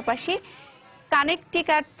শিল্পীদের পাশাপাশি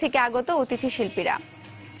কানেকটিকাট থেকে আগত অতিথি শিল্পীরা।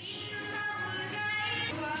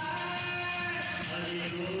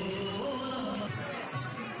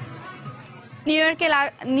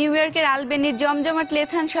 নিউ ইয়র্কের আলবেনির জমজমাট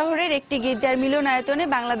লেথান শহরের একটি গির্জার মিলনায়তনে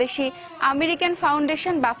বাংলাদেশি আমেরিকান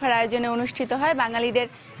ফাউন্ডেশন বাফার আয়োজনে অনুষ্ঠিত হয় বাঙালিদের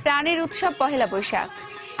প্রাণের উৎসব পহেলা বৈশাখ।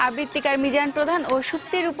 আবৃত্তিকার মিজান প্রধান ও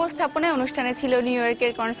সুক্তির উপস্থাপনায় অনুষ্ঠানে ছিল নিউ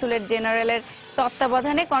ইয়র্কের কনসুলেট জেনারেলের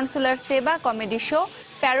তত্ত্বাবধানে কনসুলার সেবা, কমেডি শো,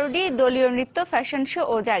 প্যারোডি, দলীয় নৃত্য, ফ্যাশন শো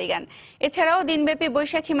ও জারিগান। এছাড়াও দিনব্যাপী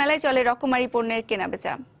বৈশাখী মেলায় চলে রকমারি পণ্যের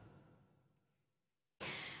কেনাবেচা।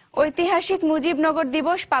 ঐতিহাসিক মুজিবনগর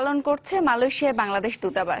দিবস পালন করছে মালয়েশিয়ায় বাংলাদেশ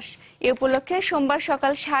দূতাবাস। এ উপলক্ষে সোমবার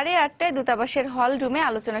সকাল 8:30টায় দূতাবাসের হল রুমে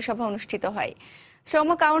আলোচনা সভা অনুষ্ঠিত হয়। শ্রম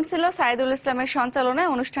কাউন্সিলর সাইদুল ইসলামের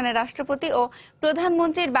সঞ্চালনায় অনুষ্ঠানে রাষ্ট্রপতি ও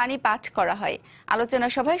প্রধানমন্ত্রীর বাণী পাঠ করা হয়। আলোচনা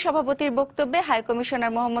সভায় সভাপতির বক্তব্যে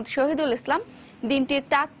হাইকমিশনার মোহাম্মদ শহীদুল ইসলাম দিনটির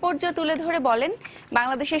তাৎপর্য তুলে ধরে বলেন,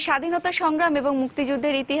 বাংলাদেশের স্বাধীনতা সংগ্রাম এবং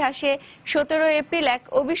মুক্তিযুদ্ধের ইতিহাসে 17 এপ্রিল এক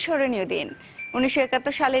অবিস্মরণীয় দিন।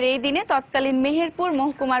 1971 সালের এই দিনে তৎকালীন মেহেরপুর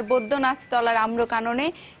মহকুমার বৈদ্যনাথতলার আম্রকাননে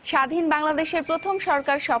স্বাধীন বাংলাদেশের প্রথম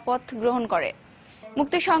সরকার শপথ গ্রহণ করে।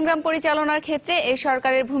 মুক্তি সংগ্রাম পরিচালনার ক্ষেত্রে এই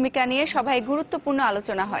সরকারের ভূমিকা নিয়ে সভায় গুরুত্বপূর্ণ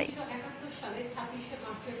আলোচনা হয়।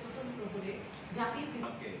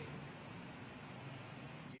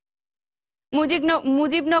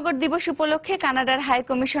 মুজিবনগর দিবস উপলক্ষে কানাডার হাই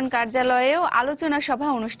কমিশন কার্যালয়েও আলোচনা সভা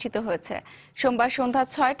অনুষ্ঠিত হয়েছে। সোমবার সন্ধ্যা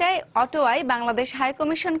 6টায় অটোয়ায় বাংলাদেশ হাই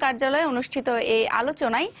কমিশন কার্যালয়ে অনুষ্ঠিত এই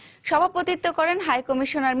আলোচনায় সভাপতিত্ব করেন হাই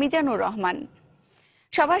কমিশনার মিজানুর রহমান।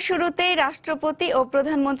 সভার শুরুতেই রাষ্ট্রপতি ও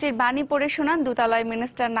প্রধানমন্ত্রীর বাণী পড়ে শোনান দূতালয়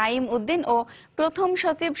মিনিস্টার নাইম উদ্দিন ও প্রথম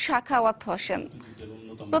সচিব সাখাওয়াত হোসেন।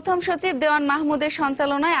 প্রথম সচিব দেওয়ান মাহমুদের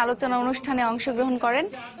সঞ্চালনায় আলোচনা অনুষ্ঠানে অংশগ্রহণ করেন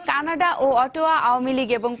কানাডা ও অটোয়া আওয়ামী লীগ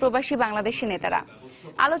এবং প্রবাসী বাংলাদেশি নেতারা।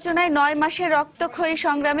 আলোচনায় 9 মাসের রক্তক্ষয়ী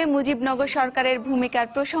সংগ্রামে মুজিবনগর সরকারের ভূমিকার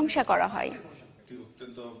প্রশংসা করা হয়।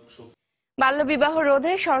 বাল্যবিবাহ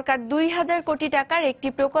রোধে সরকার ২,০০০ কোটি টাকার একটি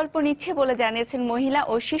প্রকল্প নিচ্ছে বলে জানিয়েছেন মহিলা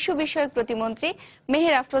ও শিশু বিষয়ক প্রতিমন্ত্রী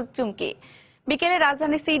মেহের আফরোজ চুমকি। বিকেলে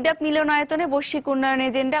রাজধানীর সিডাপ মিলনায়তনে বৈশ্বিক উন্নয়ন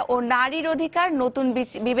এজেন্ডা ও নারীর অধিকার নতুন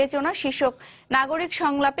বিবেচনা শীর্ষক নাগরিক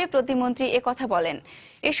সংলাপে প্রতিমন্ত্রী একথা বলেন।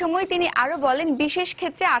 এ সময় তিনি আরো বলেন, বিশেষ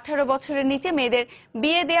ক্ষেত্রে 18 বছরের নিচে মেয়েদের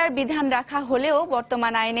বিয়ে দেওয়ার বিধান রাখা হলেও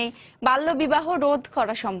বর্তমান আইনেই বাল্যবিবাহ রোধ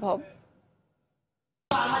করা সম্ভব।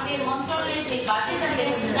 আমাদের মন্ত্রণালয়ের যে বাজেট আছে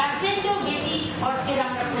তার চেয়েও বেশি অর্থের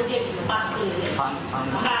আমরা প্রজেক্ট পাস করেছি।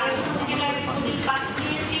 আমরা আরো প্রজেক্ট পাস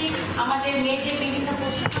করেছি। আমাদের মেয়েদের বিভিন্ন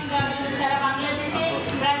প্রশিক্ষণ দেওয়ার জন্য সারা বাংলাদেশে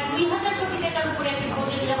প্রায় ২,০০০ কোটি টাকার উপরে একটি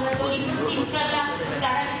প্রজেক্ট আমরা তৈরি করছি। ইনশাআল্লাহ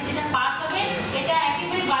তারা যেটা পাস হবে এটা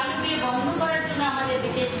একেবারে বাল্য বিয়ে বন্ধ করার জন্য আমাদের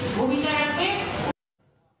দেশে ভূমিকা রাখবে।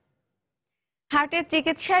 হার্টের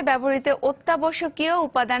চিকিৎসায় ব্যবহৃত অত্যাবশ্যকীয়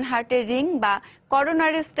উপাদান হার্টের রিং বা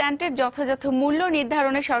করোনারি স্ট্যান্টের যথাযথ মূল্য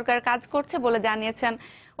নির্ধারণে সরকার কাজ করছে বলে জানিয়েছেন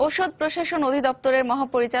ঔষধ প্রশাসন অধিদপ্তরের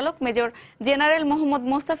মহাপরিচালক মেজর জেনারেল মোহাম্মদ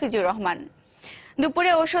মোস্তাফিজুর রহমান।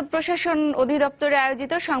 দুপুরে ঔষধ প্রশাসন অধিদপ্তরে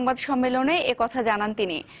আয়োজিত সংবাদ সম্মেলনে একথা জানান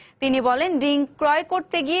তিনি বলেন, রিং ক্রয়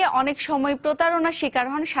করতে গিয়ে অনেক সময় প্রতারণার শিকার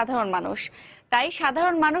হন সাধারণ মানুষ। তাই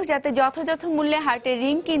সাধারণ মানুষ যাতে যথাযথ মূল্যে হার্টের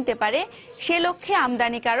রিং কিনতে পারে সে লক্ষ্যে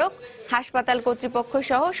আমদানিকারক, হাসপাতাল কর্তৃপক্ষ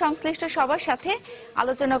সহ সংশ্লিষ্ট সবার সাথে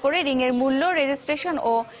আলোচনা করে রিংয়ের মূল্য, রেজিস্ট্রেশন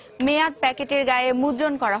ও মেয়াদ প্যাকেটের গায়ে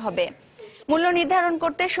মুদ্রণ করা হবে। মূল্য নির্ধারণ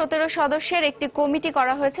করতে 17 সদস্যের একটি কমিটি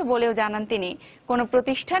করা হয়েছে বলেও জানান তিনি। কোনো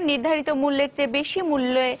প্রতিষ্ঠান নির্ধারিত মূল্যের চেয়ে বেশি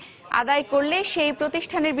মূল্যে আদায় করলে সেই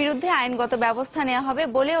প্রতিষ্ঠানের বিরুদ্ধে আইনগত ব্যবস্থা নেওয়া হবে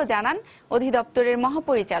বলেও জানান অধিদপ্তরের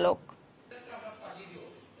মহাপরিচালক।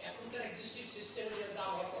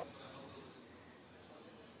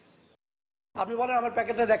 আপনি বলেন আমার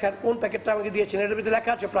প্যাকেটটা দেখেন, কোন প্যাকেটটা আমাকে দিয়েছেন, এর ভিতরে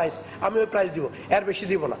লেখা আছে প্রাইস, আমি ওই প্রাইস দিব, এর বেশি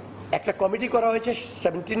দিব না। একটা কমিটি করা হয়েছে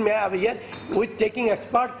 17 মে ইয়ার উইথ টেকিং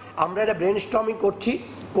এক্সপার্ট। আমরা এটা ব্রেন স্টর্মিং করছি,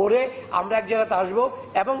 করে আমরা এক জায়গাতে আসবো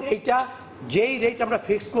এবং এইটা যেই রেট আমরা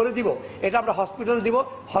ফিক্স করে দিব এটা আমরা হসপিটালে দিব।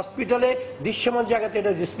 হসপিটালে দৃশ্যমান জায়গাতে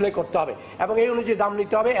এটা ডিসপ্লে করতে হবে এবং এই অনুযায়ী দাম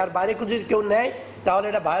নিতে হবে। আর বাইরে যদি কেউ নেয় তাহলে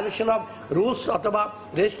এটা ভায়োলেশন অফ রুলস অথবা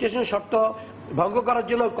রেজিস্ট্রেশন শর্ত ভঙ্গ করার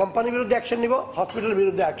জন্য কোম্পানির বিরুদ্ধে অ্যাকশন নিব, হসপিটালের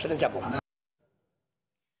বিরুদ্ধে অ্যাকশনে যাব।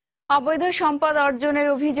 অবৈধ সম্পদ অর্জনের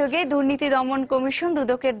অভিযোগে দুর্নীতি দমন কমিশন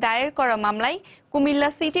দুদকের দায়ের করা মামলায় কুমিল্লা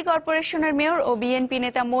সিটি কর্পোরেশনের মেয়র ও বিএনপি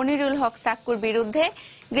নেতা মনিরুল হক সাক্কুর বিরুদ্ধে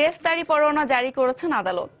গ্রেফতারি পরোয়ানা জারি করেছেন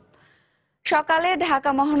আদালত। সকালে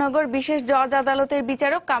ঢাকা মহানগর বিশেষ জজ আদালতের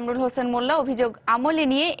বিচারক কামরুল হোসেন মোল্লা অভিযোগ আমলে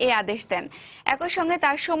নিয়ে এই আদেশ দেন। একই সঙ্গে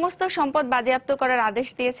তার সমস্ত সম্পদ বাজেয়াপ্ত করার আদেশ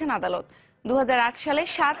দিয়েছেন আদালত। 2008 সালে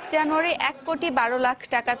 7 জানুয়ারি 1,12,00,000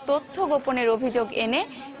 টাকার তথ্য গোপনের অভিযোগ এনে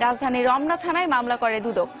রাজধানীর রমনা থানায় মামলা করে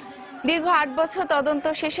দুদক। দীর্ঘ 8 বছর তদন্ত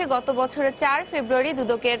শেষে গত বছরের 4 ফেব্রুয়ারি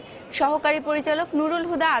দুদকের সহকারী পরিচালক নুরুল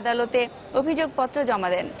হুদা আদালতে অভিযোগপত্র জমা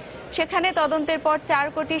দেন। সেখানে তদন্তের পর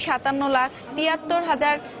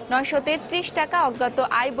 4,57,73,933 টাকা অজ্ঞাত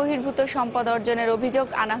আয় বহির্ভূত সম্পদ অর্জনের অভিযোগ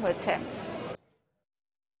আনা হয়েছে।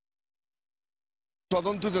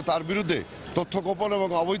 তদন্তে তার বিরুদ্ধে তথ্য গোপন এবং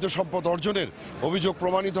অবৈধ সম্পদ অর্জনের অভিযোগ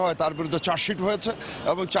প্রমাণিত হয়। তার বিরুদ্ধে চার্জশিট হয়েছে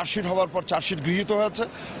এবং চার্জশিট হওয়ার পর চার্জশিট গৃহীত হয়েছে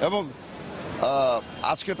এবং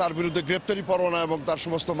আজকে তার বিরুদ্ধে গ্রেপ্তারি পরোয়ানা এবং তার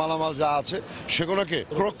সমস্ত মালামাল যা আছে সেগুলোকে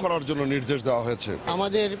ক্রোক করার জন্য নির্দেশ দেওয়া হয়েছে।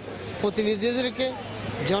 আমাদের প্রতিনিধিদেরকে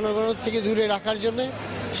জনগণের থেকে দূরে রাখার জন্য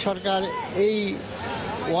সরকার এই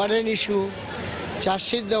ওয়ারেন্ট ইস্যু,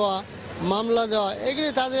 চার্জশিট দেওয়া, মামলা দেওয়া এগুলি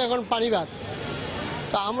তাদের এখন পারিবাদ।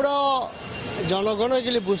 তা আমরা জনগণ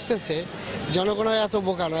এগুলি বুঝতেছে, জনগণের এত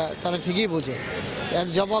বোকা না, তারা ঠিকই বোঝে। এর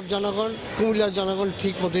জবাব জনগণ, কুমিল্লার জনগণ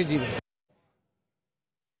ঠিক মতোই দিবে।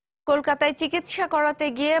 কলকাতায় চিকিৎসা করাতে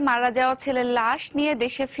গিয়ে মারা যাওয়া ছেলের লাশ নিয়ে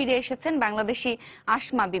দেশে ফিরে এসেছেন বাংলাদেশি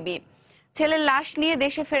আসমা বিবি। ছেলের লাশ নিয়ে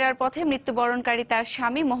দেশে ফেরার পথে মৃত্যুবরণকারী তার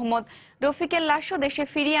স্বামী মোহাম্মদ রফিকের লাশও দেশে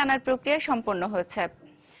ফিরিয়ে আনার প্রক্রিয়া সম্পন্ন হয়েছে।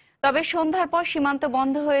 তবে সন্ধ্যার পর সীমান্ত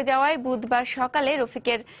বন্ধ হয়ে যাওয়ায় বুধবার সকালে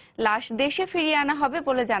রফিকের লাশ দেশে ফিরিয়ে আনা হবে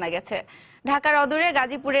বলে জানা গেছে। ঢাকার অদূরে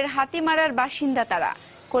গাজীপুরের হাতিমারার বাসিন্দা তারা।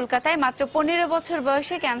 কলকাতায় মাত্র 15 বছর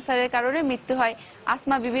বয়সে ক্যান্সারের কারণে মৃত্যু হয়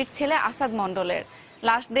আসমা বিবির ছেলে আসাদ মণ্ডলের।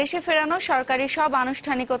 লাশ দেশে ফেরানো সরকারি সব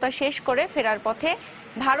আনুষ্ঠানিকতা শেষ করে ফেরার পথে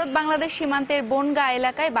ভারত বাংলাদেশ সীমান্তের বনগা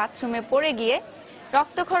এলাকায় বাথরুমে পড়ে গিয়ে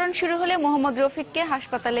রক্তক্ষরণ শুরু হলে মোহাম্মদ রফিককে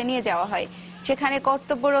হাসপাতালে নিয়ে যাওয়া হয়। সেখানে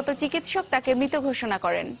কর্তব্যরত চিকিৎসক তাকে মৃত ঘোষণা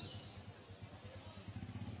করেন।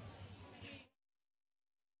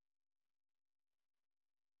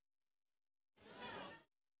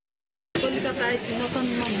 কলকাতায় নতুন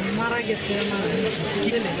মারা গেছে আমার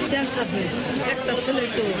ক্যান্সার হয়েছে, একটা ছেলে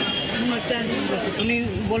তো উনি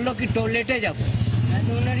বললো কি টয়লেটে যাবো,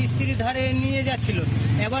 ওনার স্ত্রী ধারে নিয়ে যাচ্ছিল,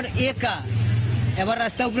 এবার একা, এবার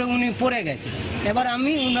রাস্তার উপরে উনি পড়ে গেছে, এবার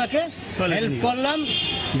আমি উনাকে হেল্প করলাম,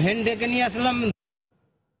 ভ্যান ডেকে নিয়ে আসলাম।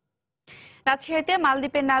 রাজশাহীতে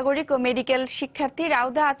মালদ্বীপের নাগরিক ও মেডিকেল শিক্ষার্থী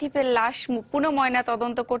রাউদা আতিফের লাশ পুনঃময়না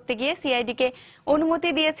তদন্ত করতে গিয়ে সিআইডিকে অনুমতি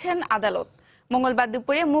দিয়েছেন আদালত। মঙ্গলবার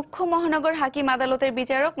দুপুরে মুখ্য মহানগর হাকিম আদালতের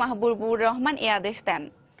বিচারক মাহবুবুর রহমান এ আদেশ দেন।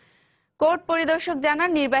 কোর্ট পরিদর্শক জানান,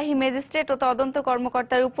 নির্বাহী ম্যাজিস্ট্রেট ও তদন্ত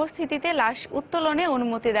কর্মকর্তার উপস্থিতিতে লাশ উত্তোলনে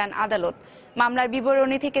অনুমতি দেন আদালত। মামলার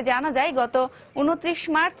বিবরণী থেকে জানা যায়, গত 29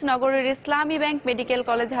 মার্চ নগরের ইসলামী ব্যাংক মেডিকেল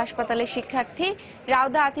কলেজ হাসপাতালের শিক্ষার্থী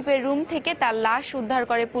রাউদা আতিফের রুম থেকে তার লাশ উদ্ধার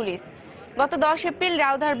করে পুলিশ। গত 10 এপ্রিল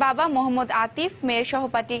রাউদার বাবা মোহাম্মদ আতিফ মেয়ের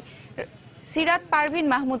সহপাঠী সিরাত পারভিন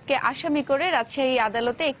মাহমুদকে আসামি করে রাজশাহী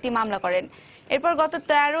আদালতে একটি মামলা করেন। এরপর গত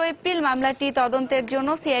 13 এপ্রিল মামলাটি তদন্তের জন্য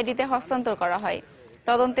সিআইডিতে হস্তান্তর করা হয়।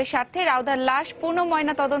 তদন্তের স্বার্থে রাউদার লাশ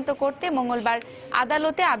পুনঃময়না তদন্ত করতে মঙ্গলবার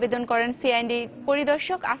আদালতে আবেদন করেন সিআইডি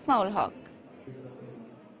পরিদর্শক আসমাউল হক।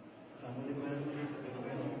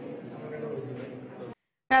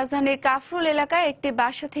 রাজধানীর কাফরুল এলাকায় একটি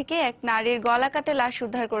বাসা থেকে এক নারীর গলা কাটে লাশ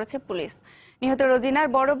উদ্ধার করেছে পুলিশ। নিহত রোজিনার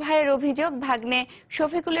বড় ভাইয়ের অভিযোগ, ভাগ্নে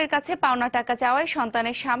শফিকুলের কাছে পাওনা টাকা চাওয়ায়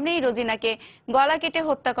সন্তানের সামনেই রোজিনাকে গলা কেটে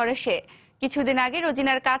হত্যা করে সে। কিছুদিন আগে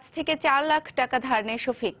রোজিনার কাছ থেকে 4 লাখ টাকা ধার নেয়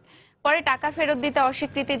শফিক। পরে টাকা ফেরত দিতে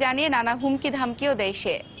অস্বীকৃতি জানিয়ে নানা হুমকি ধামকিও দেয়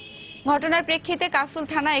সে। ঘটনার প্রেক্ষিতে কাফরুল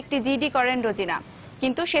থানায় একটি জিডি করেন রোজিনা,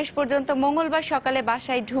 কিন্তু শেষ পর্যন্ত মঙ্গলবার সকালে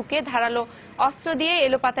বাসায় ঢুকে ধারালো অস্ত্র দিয়ে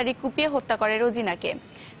এলোপাতাড়ি কুপিয়ে হত্যা করে রোজিনাকে।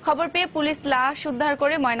 খবর পেয়ে পুলিশ লাশ উদ্ধার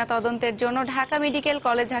করে ময়নাতদন্তের জন্য ঢাকা মেডিকেল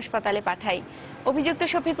কলেজ হাসপাতালে পাঠায়। অভিযুক্ত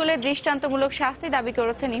শফিকুলের দৃষ্টান্তমূলক শাস্তি দাবি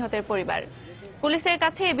করেছে নিহতের পরিবার। পুলিশের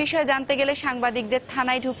কাছে এ বিষয়ে জানতে গেলে সাংবাদিকদের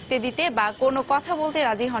থানায় ঢুকতে দিতে বা কোনো কথা বলতে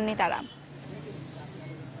রাজি হননি তারা।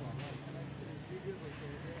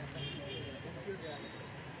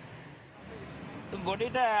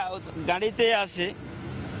 বডিটা গাড়িতে আসে,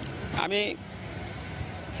 আমি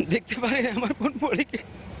দেখতে পারি আমার বোন বডিকে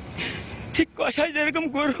ঠিক কষায় যেরকম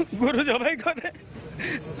গরু জবাই করে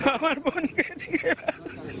আমার বোনকে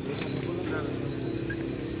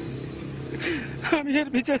আমি এর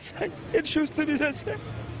বিচার চাই, এর সুস্থ বিচার চাই।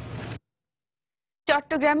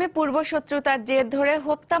 চট্টগ্রামে পূর্বশত্রুতার জের ধরে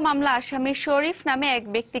হত্যা মামলা আসামি শরীফ নামে এক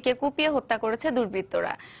ব্যক্তিকে কুপিয়ে হত্যা করেছে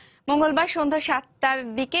দুর্বৃত্তরা। মঙ্গলবার সন্ধ্যা 7টার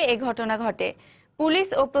দিকে এ ঘটনা ঘটে। পুলিশ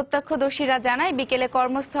ও প্রত্যক্ষদর্শীরা জানায়, বিকেলে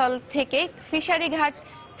কর্মস্থল থেকে ফিশারি ঘাট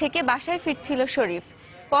থেকে বাসায় ফিরছিল শরীফ।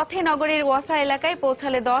 পথে নগরীর ওয়াসা এলাকায়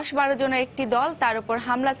পৌঁছালে 10-12 জনের একটি দল তার উপর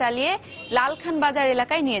হামলা চালিয়ে লালখান বাজার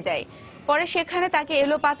এলাকায় নিয়ে যায়। পরে সেখানে তাকে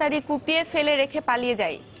এলোপাতাড়ি কুপিয়ে ফেলে রেখে পালিয়ে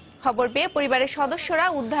যায়। খবর পেয়ে পরিবারের সদস্যরা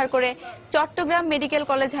উদ্ধার করে চট্টগ্রাম মেডিকেল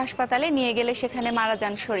কলেজ হাসপাতালে নিয়ে গেলে সেখানে মারা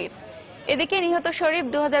যান শরীফ। এদিকে নিহত শরীফ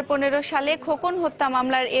 2015 সালে খোকন হত্যা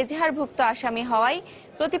মামলার এজাহারভুক্ত আসামি হওয়ায়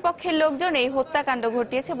প্রতিপক্ষের লোকজন এই হত্যাকাণ্ড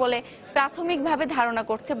ঘটিয়েছে বলে প্রাথমিকভাবে ধারণা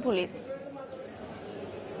করছে পুলিশ।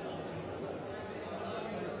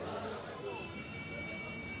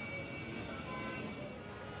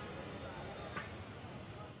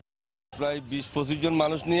 প্রায় 20-25 জন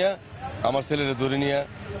মানুষ নিয়ে আমার ছেলেরা ধরে নিয়ে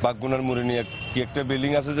বাগগুনার মুড়ে নিয়ে কি একটা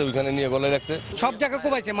বিল্ডিং আছে যে ওইখানে নিয়ে গলায় রাখছে। সব জায়গায়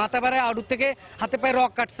কোবাইছে, মাথা বাড়ে আড়ু থেকে হাতে পায়ে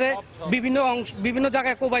রক কাটছে, বিভিন্ন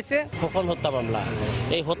জায়গায় কোবাইছে। খোকন হত্যা মামলা,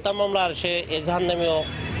 এই হত্যা মামলার সে এজাহার নামেও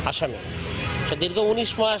আসামি। সে দীর্ঘ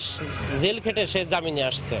 19 মাস জেল খেটে সে জামিনে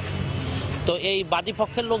আসছে। তো এই বাদী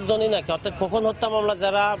পক্ষের লোকজনই নাকি, অর্থাৎ খোকন হত্যা মামলা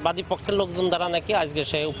যারা বাদী পক্ষের লোকজন দ্বারা নাকি আজকে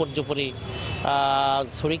সে উপর্যুপরি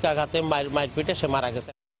ছুরিকাঘাতে মায়ের পিঠে সে মারা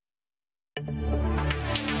গেছে।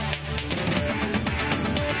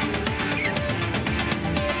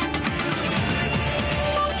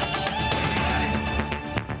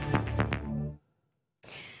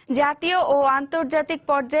 জাতীয় ও আন্তর্জাতিক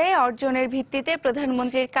পর্যায়ে অর্জনের ভিত্তিতে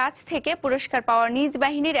প্রধানমন্ত্রীর কাছ থেকে পুরস্কার পাওয়া নিজ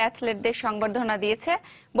বাহিনীর অ্যাথলেটদের সংবর্ধনা দিয়েছে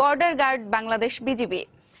বর্ডার গার্ড বাংলাদেশ বিজিবি।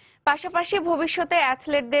 পাশাপাশি ভবিষ্যতে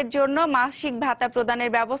অ্যাথলেটদের জন্য মাসিক ভাতা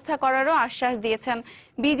প্রদানের ব্যবস্থা করারও আশ্বাস দিয়েছেন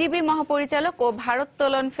বিজিবি মহাপরিচালক ও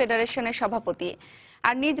ভারোত্তোলন ফেডারেশনের সভাপতি।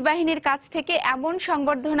 আর নিজ বাহিনীর কাছ থেকে এমন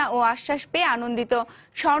সংবর্ধনা ও আশ্বাস পেয়ে আনন্দিত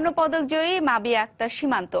স্বর্ণপদক জয়ী মাবিয়া আক্তার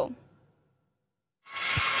সীমান্ত।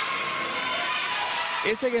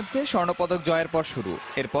 এসএ গেমসে স্বর্ণপদক জয়ের পর শুরু,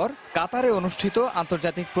 এরপর কাতারে অনুষ্ঠিত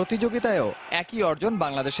আন্তর্জাতিক প্রতিযোগিতায়ও একই অর্জন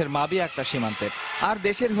বাংলাদেশের মাবিয়া আক্তার সীমান্তের। আর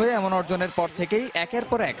দেশের হয়ে এমন অর্জনের পর থেকেই একের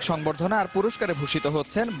পর এক সংবর্ধনা আর পুরস্কারে ভূষিত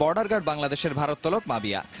হচ্ছেন বর্ডার গার্ড বাংলাদেশের ভারোত্তোলক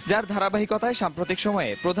মাবিয়া, যার ধারাবাহিকতায় সাম্প্রতিক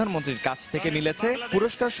সময়ে প্রধানমন্ত্রীর কাছ থেকে মিলেছে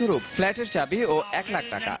পুরস্কার স্বরূপ ফ্ল্যাটের চাবি ও 1 লাখ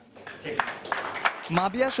টাকা।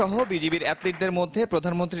 মাবিয়া সহ বিজিবির অ্যাথলিটদের মধ্যে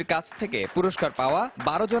প্রধানমন্ত্রীর কাছ থেকে পুরস্কার পাওয়া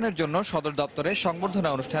 12 জনের জন্য সদর দপ্তরে সংবর্ধনা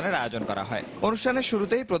অনুষ্ঠানের আয়োজন করা হয়। অনুষ্ঠানের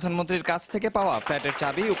শুরুতেই প্রধানমন্ত্রীর কাছ থেকে পাওয়া ফ্ল্যাটের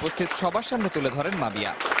চাবি উপস্থিত সবার সামনে তুলে ধরেন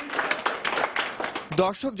মাবিয়া।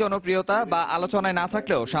 দর্শক জনপ্রিয়তা বা আলোচনায় না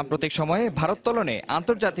থাকলেও সাম্প্রতিক সময়ে ভারোত্তোলনে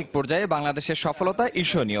আন্তর্জাতিক পর্যায়ে বাংলাদেশের সফলতা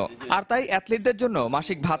ঈর্ষণীয়। আর তাই অ্যাথলিটদের জন্য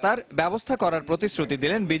মাসিক ভাতার ব্যবস্থা করার প্রতিশ্রুতি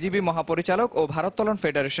দিলেন বিজিবি মহাপরিচালক ও ভারোত্তোলন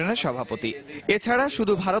ফেডারেশনের সভাপতি। এছাড়া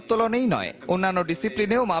শুধু ভারোত্তোলনেই নয়, অন্যান্য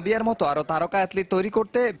ডিসিপ্লিনেও মাবিয়ার মতো আরো তারকা অ্যাথলিট তৈরি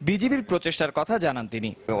করতে বিজিবির প্রচেষ্টার কথা জানান তিনি।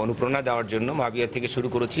 অনুপ্রেরণা দেওয়ার জন্য মাবিয়া থেকে শুরু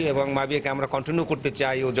করেছি এবং মাবিয়াকে আমরা কন্টিনিউ করতে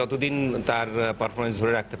চাই, ও যতদিন তার পারফরমেন্স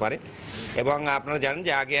ধরে রাখতে পারে। এবং আপনারা জানেন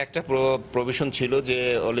যে আগে একটা প্রভিশন ছিল যে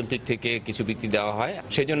অলিম্পিক থেকে কিছু বৃত্তি দেওয়া হয়,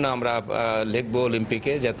 সেই জন্য আমরা লিখবো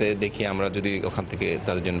অলিম্পিকে, যাতে দেখি আমরা যদি ওখান থেকে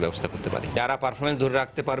তাদের জন্য ব্যবস্থা করতে পারি। যারা পারফরমেন্স ধরে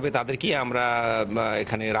রাখতে পারবে তাদেরকেই আমরা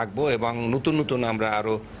এখানে রাখবো এবং নতুন নতুন আমরা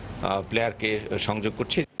আরো প্লেয়ারকে সংযোগ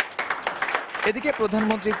করছি। এদিকে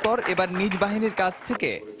প্রধানমন্ত্রীর পর এবার নিজ বাহিনীর কাছ থেকে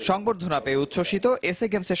সংবর্ধনা পেয়ে উচ্ছ্বসিত এসএ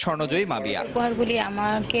গেমসের স্বর্ণজয়ী মাবিয়া। উপহারগুলি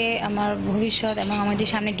আমাকে আমার ভবিষ্যৎ এবং আমার যে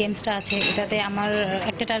সামনে গেমসটা আছে এটাতে আমার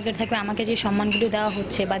একটা টার্গেট থাকবে, আমাকে যে সম্মানগুলো দেওয়া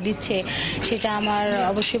হচ্ছে বা দিচ্ছে সেটা আমার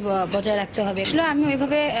অবশ্যই বজায় রাখতে হবে। আসলে আমি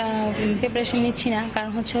ওইভাবে প্রিপারেশন নিচ্ছি না,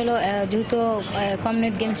 কারণ হচ্ছে হলো যেহেতু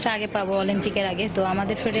কমনওয়েলথ গেমসটা আগে পাবো অলিম্পিকের আগে, তো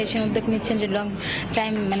আমাদের ফেডারেশন উদ্যোগ নিচ্ছেন যে লং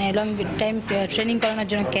টাইম ট্রেনিং করানোর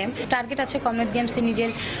জন্য ক্যাম্প। টার্গেট আছে কমনওয়েলথ গেমসে নিজের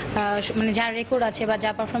মানে যার রেকর্ড আছে বা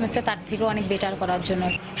যা পারফরমেন্স তার থেকে অনেক বেটার করার জন্য।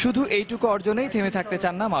 শুধু এইটুকু অর্জনেই থেমে থাকতে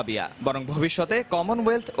চান না মাবিয়া, বরং ভবিষ্যতে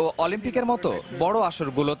কমনওয়েলথ ও অলিম্পিকের মতো বড়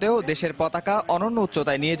আসরগুলোতেও দেশের পতাকা অনন্য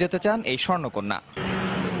উচ্চতায় নিয়ে যেতে চান এই স্বর্ণকন্যা।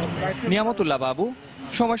 নিয়ামতুল্লাহ বাবু,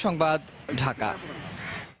 সময় সংবাদ, ঢাকা।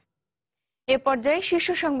 এ পর্যায়ে শীর্ষ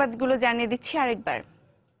সংবাদগুলো জানিয়ে দিচ্ছি আরেকবার।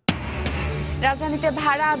 রাজধানীতে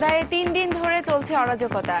ভাড়া আদায়ে 3 দিন ধরে চলছে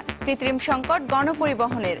অরাজকতা। কৃত্রিম সংকট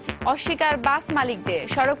গণপরিবহনের, অস্বীকার বাস মালিকদের।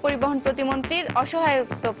 সড়ক পরিবহন প্রতিমন্ত্রীর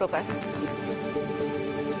অসহায়ত্ব প্রকাশ।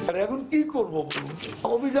 এখন কি করব?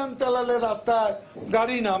 অভিযান চালালে রাস্তায়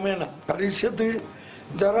গাড়ি নামে না। গাড়ির সাথে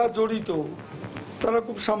যারা জড়িত তারা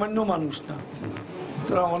খুব সামান্য মানুষ না,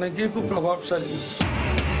 তারা অনেকেই খুব প্রভাবশালী।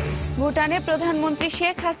 ভুটানে প্রধানমন্ত্রী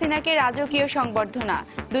শেখ হাসিনাকে রাজকীয় সংবর্ধনা।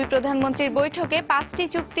 2 প্রধানমন্ত্রীর বৈঠকে 5টি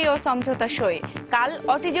চুক্তি ও সমঝোতা সই। কাল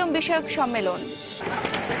অটিজম বিষয়ক সম্মেলন।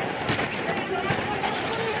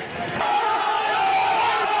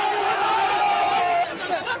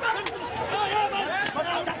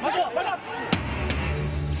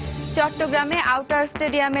 চট্টগ্রামে আউটার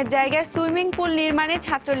স্টেডিয়ামের জায়গায় সুইমিং পুল নির্মাণে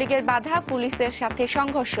ছাত্রলীগের বাধা, পুলিশের সাথে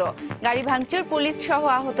সংঘর্ষ। গাড়ি ভাঙচুর, পুলিশ সহ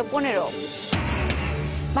আহত 15।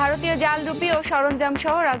 ভারতীয় জাল রুপি ও সরঞ্জাম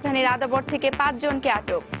সহ রাজধানীর আদাবর থেকে 5 জনকে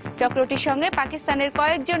আটক। চক্রটির সঙ্গে পাকিস্তানের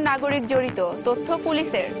কয়েকজন নাগরিক জড়িত, তথ্য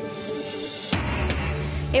পুলিশের।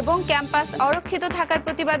 এবং ক্যাম্পাস অরক্ষিত থাকার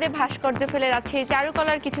প্রতিবাদে ভাস্কর্য ফেলে রাজশাহী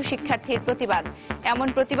চারুকলার কিছু শিক্ষার্থীর প্রতিবাদ। এমন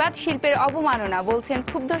প্রতিবাদ শিল্পের অবমাননা, বলছেন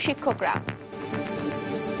ক্ষুব্ধ শিক্ষকরা।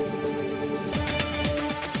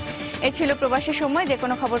 এ ছিল প্রবাসী সময়। যে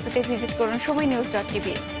কোনো খবর পেতে ভিজিট করুন সময়নিউজ.tv।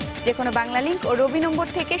 যে কোনো বাংলা লিংক ও রবি নম্বর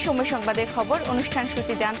থেকে সময় সংবাদের খবর, অনুষ্ঠান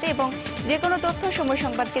সূচি জানতে এবং যে কোনো তথ্য সময়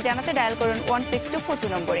সংবাদকে জানাতে ডায়াল করুন 16242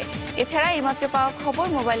 নম্বরে। এছাড়া এইমাত্র পাওয়া খবর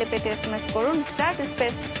মোবাইলে পেতে SMS করুন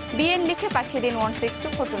 *BN লিখে পাঠিয়ে দিন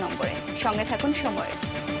 16242 নম্বরে। সঙ্গে থাকুন সময়ের।